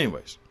 But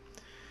anyways,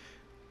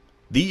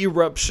 the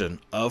eruption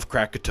of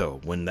Krakatoa,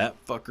 when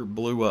that fucker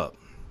blew up,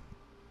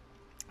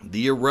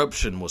 the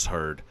eruption was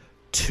heard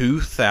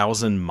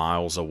 2,000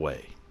 miles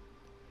away.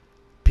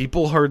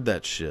 People heard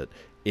that shit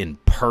in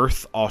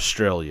Perth,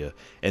 Australia,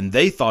 and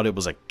they thought it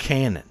was a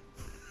cannon.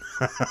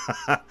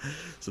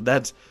 So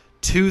that's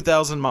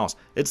 2,000 miles.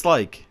 It's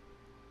like,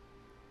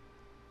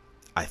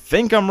 I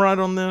think I'm right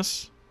on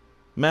this,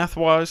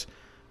 math-wise,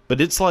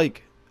 but it's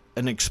like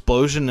an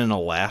explosion in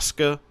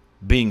Alaska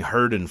being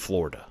heard in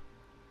Florida.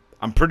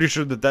 I'm pretty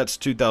sure that that's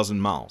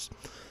 2,000 miles.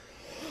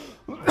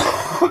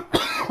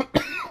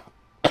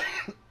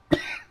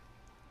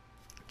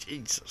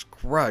 Jesus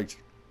Christ.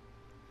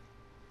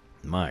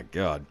 My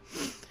God.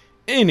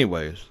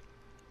 Anyways,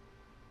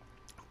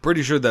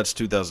 pretty sure that's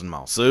 2,000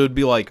 miles. So it would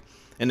be like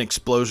an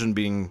explosion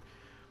being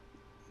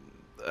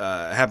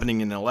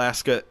happening in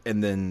Alaska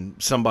and then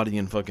somebody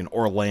in fucking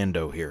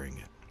Orlando hearing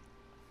it.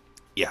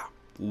 Yeah,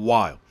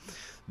 wild.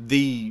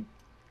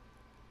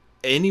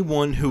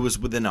 Anyone who was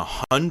within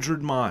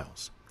 100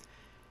 miles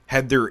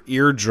had their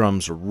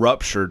eardrums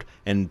ruptured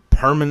and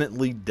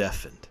permanently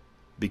deafened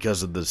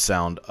because of the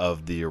sound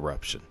of the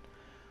eruption.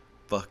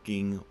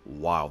 Fucking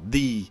wild.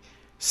 The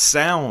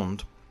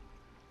sound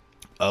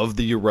of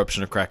the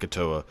eruption of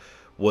Krakatoa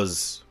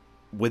was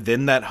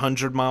within that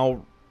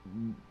 100-mile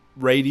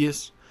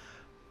radius.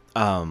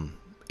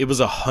 It was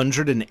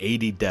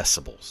 180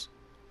 decibels,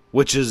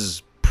 which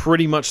is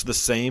pretty much the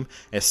same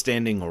as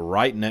standing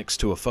right next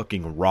to a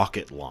fucking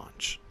rocket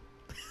launch.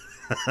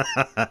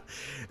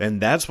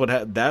 And that's what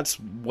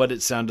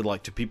it sounded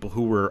like to people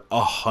who were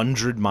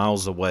 100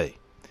 miles away.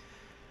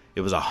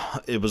 It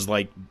was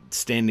like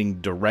standing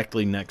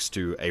directly next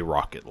to a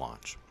rocket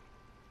launch.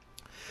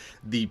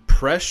 The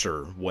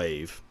pressure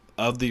wave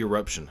of the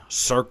eruption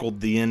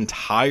circled the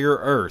entire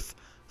Earth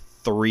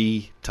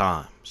 3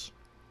 times.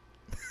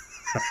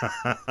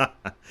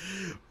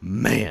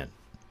 Man,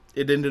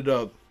 it ended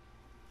up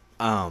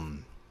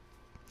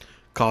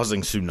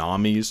causing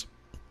tsunamis,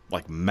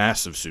 like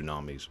massive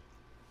tsunamis.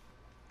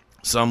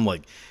 Some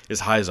like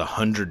as high as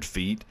 100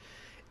 feet.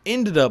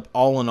 Ended up,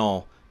 all in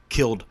all,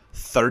 killed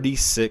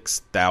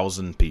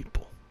 36,000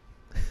 people.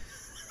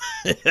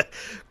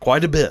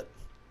 Quite a bit.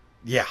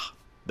 Yeah,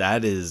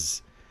 that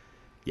is...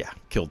 Yeah,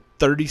 killed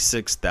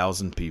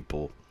 36,000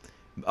 people.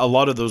 A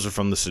lot of those are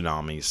from the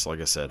tsunamis,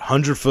 like I said.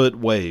 100-foot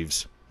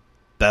waves,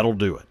 that'll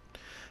do it.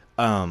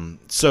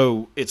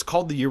 So it's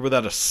called the Year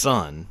Without a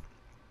Sun.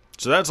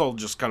 So that's all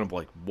just kind of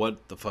like,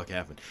 what the fuck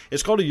happened?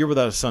 It's called a Year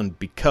Without a Sun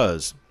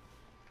because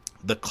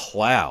the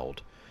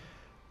cloud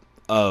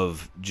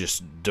of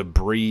just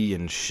debris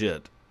and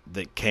shit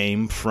that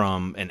came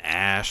from an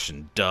ash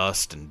and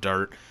dust and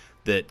dirt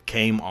that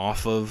came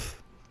off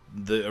of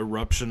the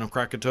eruption of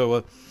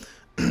Krakatoa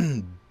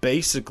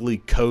basically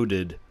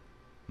coated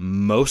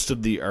most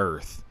of the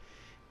earth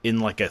in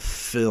like a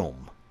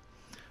film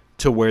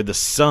to where the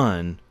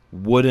sun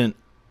wouldn't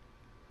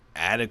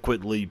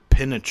adequately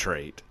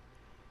penetrate.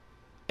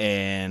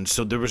 And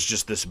so there was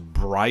just this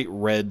bright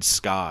red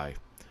sky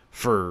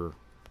for,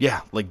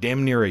 like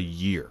damn near a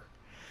year.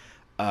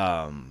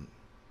 And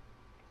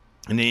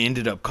it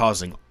ended up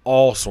causing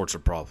all sorts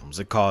of problems.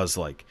 It caused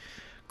like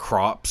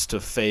crops to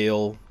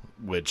fail,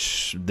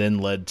 which then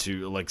led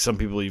to, like, some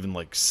people even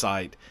like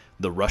cite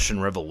the Russian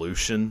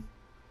Revolution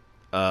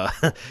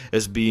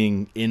as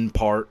being in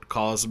part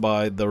caused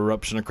by the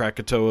eruption of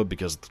Krakatoa,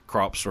 because the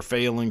crops were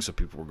failing, so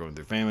people were going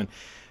through famine.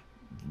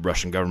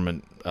 Russian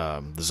government,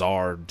 the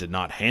Tsar, did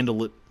not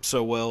handle it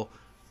so well.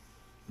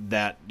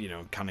 That,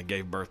 kind of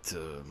gave birth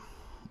to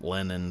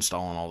Lenin,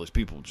 Stalin, all these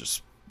people,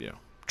 just,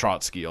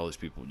 Trotsky, all these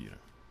people,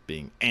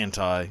 being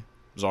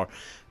anti-Tsar.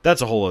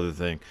 That's a whole other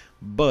thing.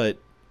 But,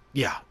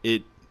 yeah,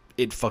 it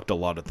fucked a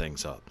lot of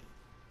things up.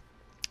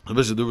 So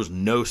basically, there was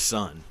no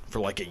sun for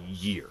like a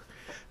year.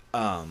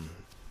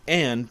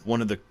 And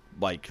one of the,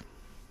 like,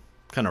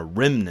 kind of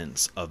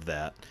remnants of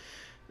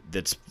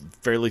that's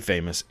fairly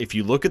famous, if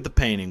you look at the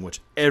painting,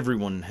 which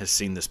everyone has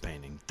seen this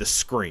painting, The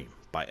Scream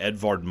by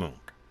Edvard Munch.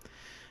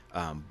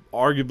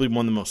 Arguably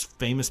one of the most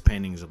famous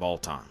paintings of all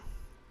time.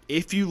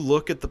 If you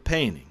look at the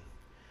painting,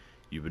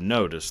 you would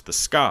notice the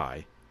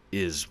sky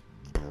is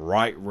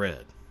bright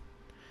red.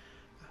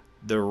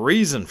 The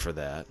reason for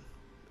that,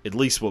 at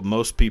least what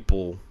most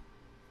people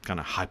kind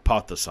of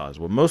hypothesize,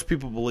 what most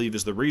people believe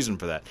is the reason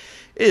for that,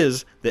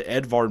 is that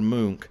Edvard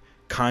Munch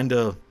kind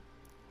of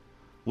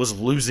was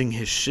losing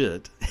his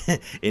shit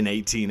in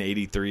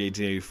 1883,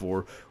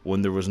 1884,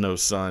 when there was no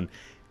sun.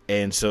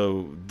 And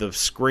so the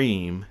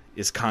Scream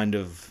is kind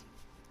of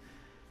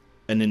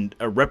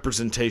a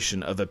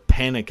representation of a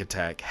panic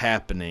attack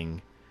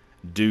happening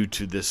due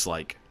to this,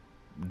 like,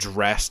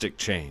 drastic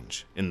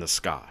change in the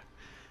sky.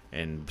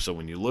 And so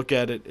when you look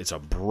at it, it's a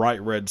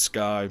bright red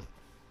sky,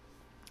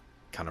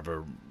 kind of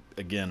a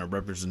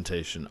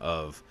representation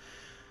of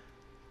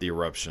the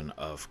eruption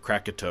of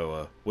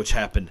Krakatoa, which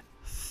happened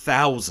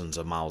thousands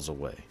of miles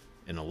away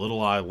in a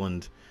little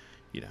island,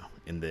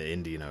 in the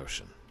Indian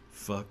Ocean.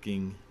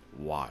 Fucking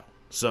wild.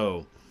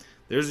 So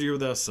there's a Year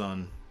Without a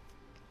Sun.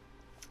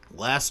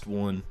 Last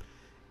one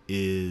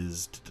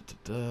is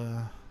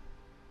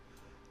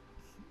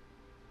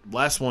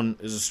last one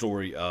is a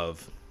story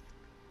of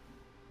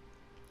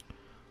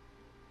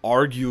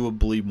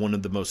arguably one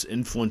of the most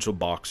influential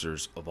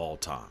boxers of all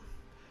time.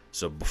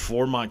 So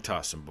before Mike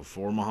Tyson,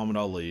 before Muhammad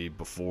Ali,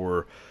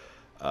 before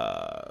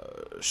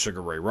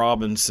Sugar Ray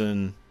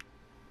Robinson,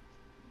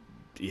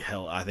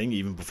 hell, I think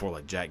even before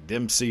like Jack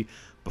Dempsey,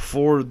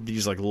 before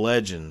these like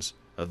legends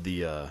of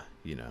the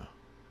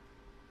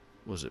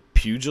was it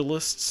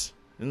pugilists?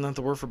 Isn't that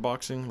the word for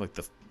boxing? Like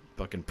the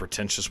fucking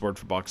pretentious word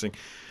for boxing.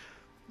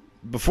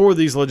 Before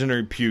these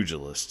legendary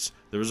pugilists,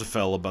 there was a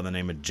fella by the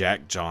name of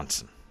Jack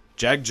Johnson.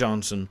 Jack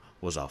Johnson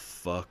was a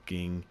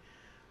fucking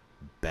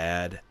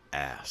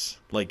badass.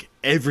 Like,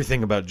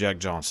 everything about Jack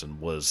Johnson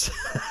was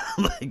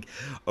like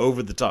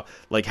over the top.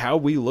 Like, how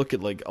we look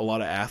at like a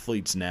lot of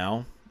athletes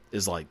now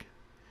is like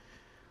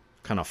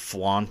kind of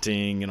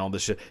flaunting and all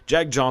this shit.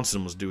 Jack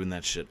Johnson was doing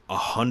that shit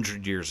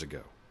 100 years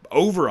ago.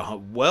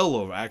 Well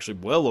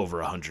over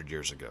 100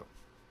 years ago.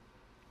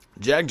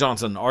 Jack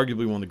Johnson,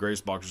 arguably one of the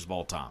greatest boxers of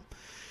all time.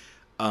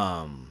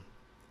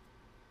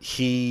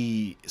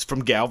 He is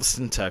from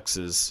Galveston,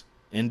 Texas.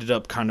 Ended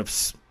up kind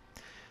of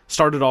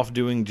started off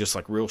doing just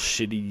like real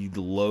shitty,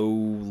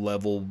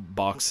 low-level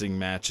boxing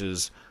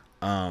matches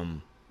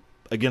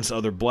against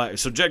other black.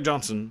 So Jack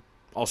Johnson,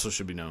 also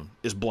should be known,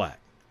 is black.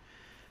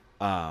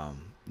 Now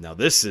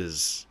this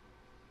is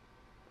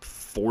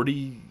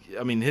 40.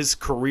 I mean, his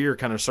career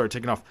kind of started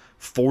taking off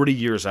 40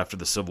 years after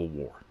the Civil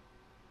War.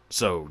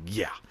 So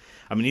yeah,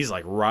 I mean, he's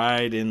like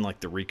right in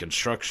like the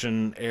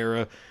Reconstruction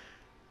era.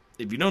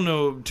 If you don't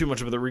know too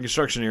much about the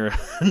Reconstruction era,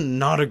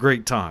 not a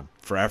great time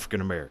for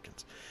African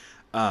Americans.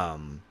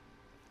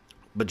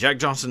 But Jack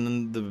Johnson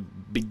in the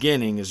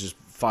beginning is just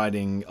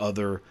fighting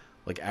other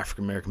like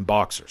African American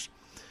boxers.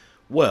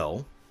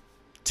 Well,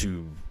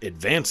 to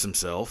advance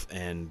himself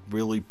and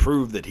really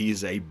prove that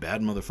he's a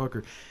bad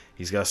motherfucker,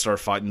 he's got to start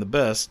fighting the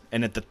best.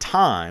 And at the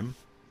time,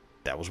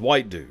 that was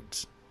white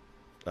dudes.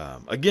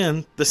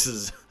 Again, this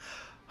is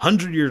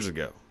 100 years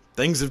ago.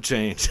 Things have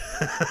changed.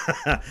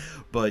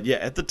 But yeah,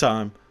 at the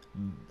time,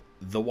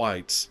 the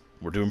whites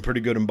were doing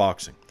pretty good in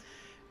boxing.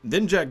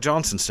 Then Jack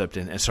Johnson stepped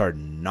in and started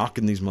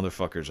knocking these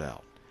motherfuckers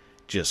out.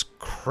 Just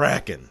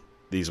cracking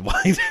these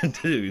white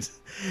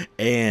dudes.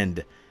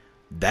 And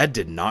that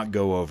did not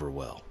go over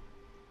well.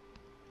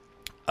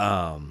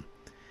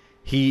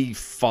 He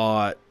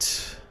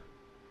fought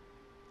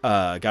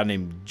a guy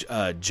named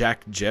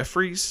Jack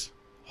Jeffries.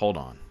 Hold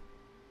on.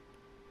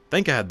 I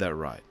think I had that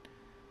right.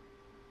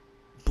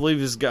 I believe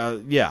this guy,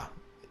 yeah.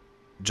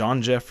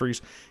 John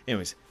Jeffries.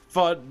 Anyways,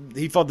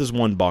 he fought this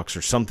one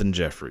boxer, something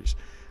Jeffries.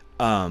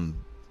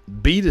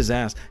 Beat his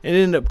ass. And it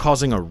ended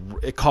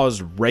up it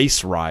caused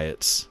race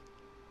riots.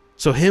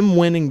 So him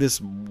winning this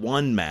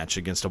one match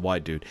against a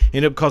white dude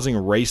ended up causing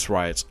race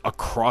riots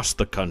across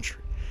the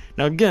country.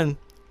 Now again,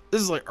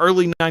 this is like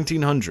early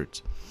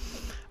 1900s.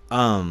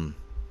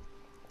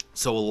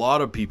 So a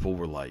lot of people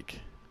were like,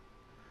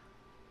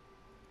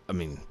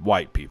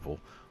 white people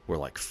were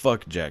like,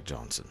 fuck Jack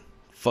Johnson.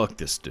 Fuck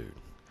this dude.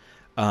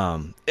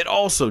 It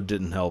also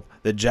didn't help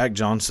that Jack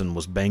Johnson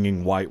was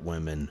banging white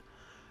women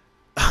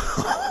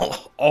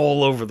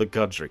all over the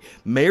country.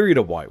 Married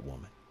a white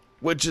woman,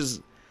 which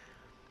is,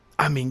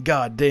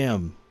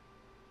 goddamn.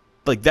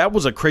 Like, that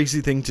was a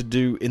crazy thing to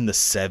do in the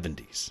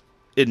 70s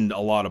in a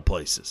lot of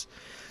places.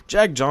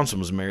 Jack Johnson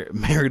was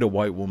married a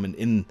white woman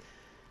in,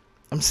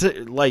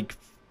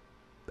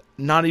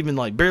 not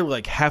even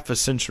barely half a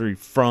century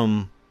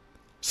from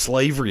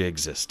slavery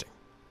existing.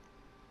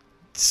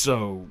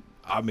 So,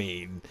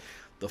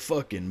 the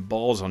fucking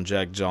balls on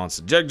Jack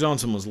Johnson. Jack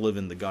Johnson was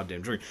living the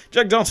goddamn dream.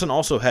 Jack Johnson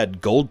also had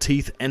gold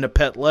teeth and a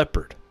pet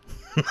leopard.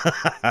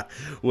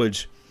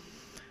 Which,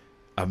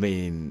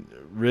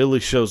 really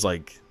shows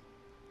that.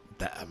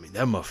 That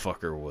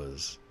motherfucker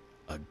was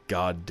a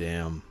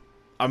goddamn.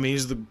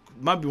 He's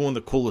might be one of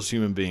the coolest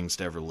human beings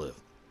to ever live.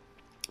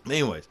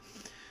 Anyways,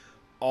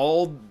 a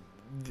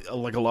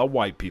lot of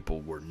white people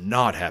were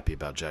not happy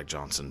about Jack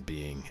Johnson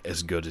being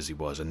as good as he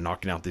was and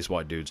knocking out these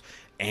white dudes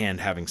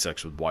and having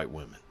sex with white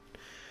women.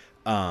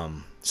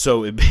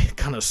 So it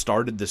kind of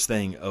started this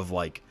thing of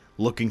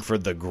looking for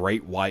the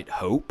great white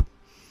hope.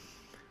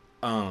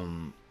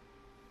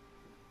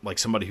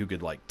 Somebody who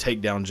could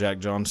take down Jack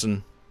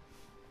Johnson.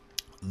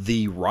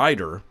 The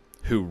writer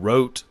who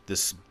wrote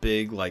this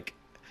big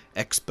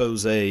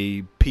expose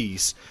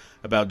piece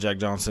about Jack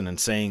Johnson and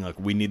saying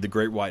we need the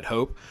great white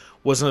hope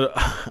was a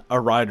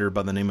writer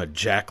by the name of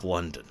Jack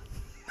London.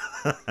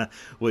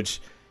 Which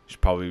you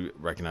should probably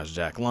recognize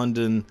Jack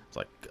London. It's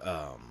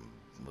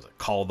was it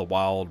Call of the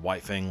Wild,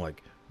 White Fang,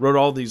 wrote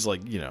all these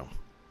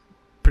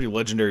pretty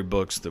legendary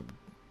books that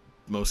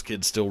most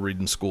kids still read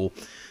in school.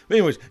 But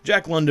anyways,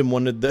 Jack London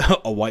wanted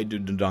a white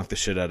dude to knock the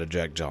shit out of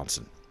Jack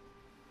Johnson.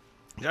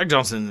 Jack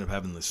Johnson ended up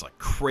having this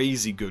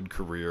crazy good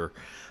career.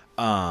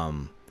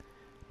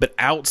 But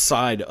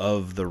outside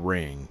of the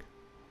ring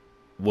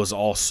was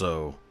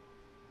also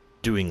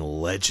doing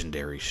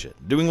legendary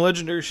shit. Doing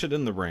legendary shit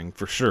in the ring,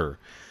 for sure.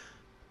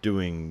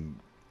 Doing,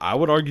 I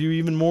would argue,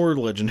 even more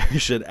legendary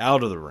shit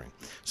out of the ring.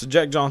 So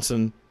Jack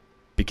Johnson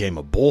became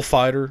a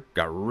bullfighter,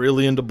 got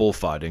really into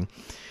bullfighting,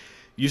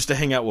 used to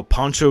hang out with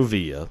Pancho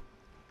Villa,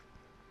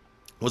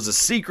 was a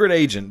secret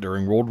agent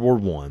during World War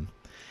I.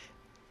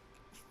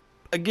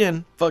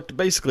 Again, fucked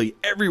basically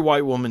every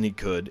white woman he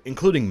could,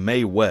 including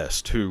Mae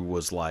West, who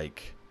was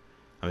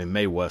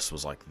Mae West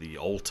was the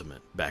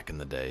ultimate back in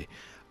the day.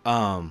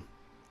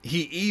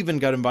 He even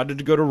got invited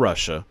to go to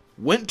Russia,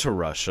 went to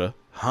Russia,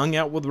 hung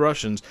out with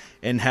Russians,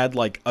 and had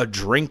a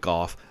drink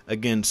off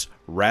against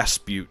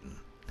Rasputin.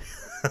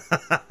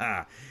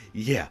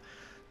 Yeah.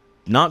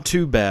 Not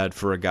too bad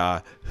for a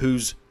guy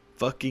whose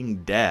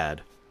fucking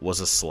dad was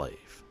a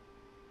slave.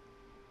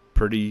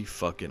 Pretty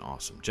fucking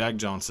awesome. Jack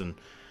Johnson,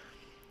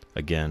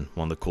 again,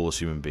 one of the coolest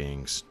human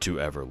beings to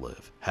ever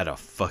live. Had a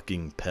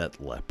fucking pet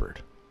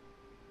leopard.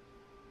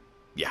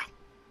 Yeah.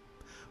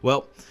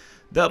 Well,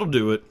 that'll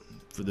do it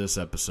for this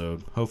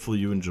episode. Hopefully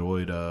you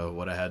enjoyed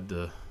what I had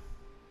to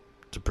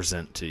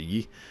present to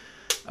ye.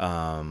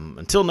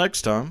 Until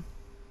next time,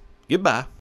 goodbye.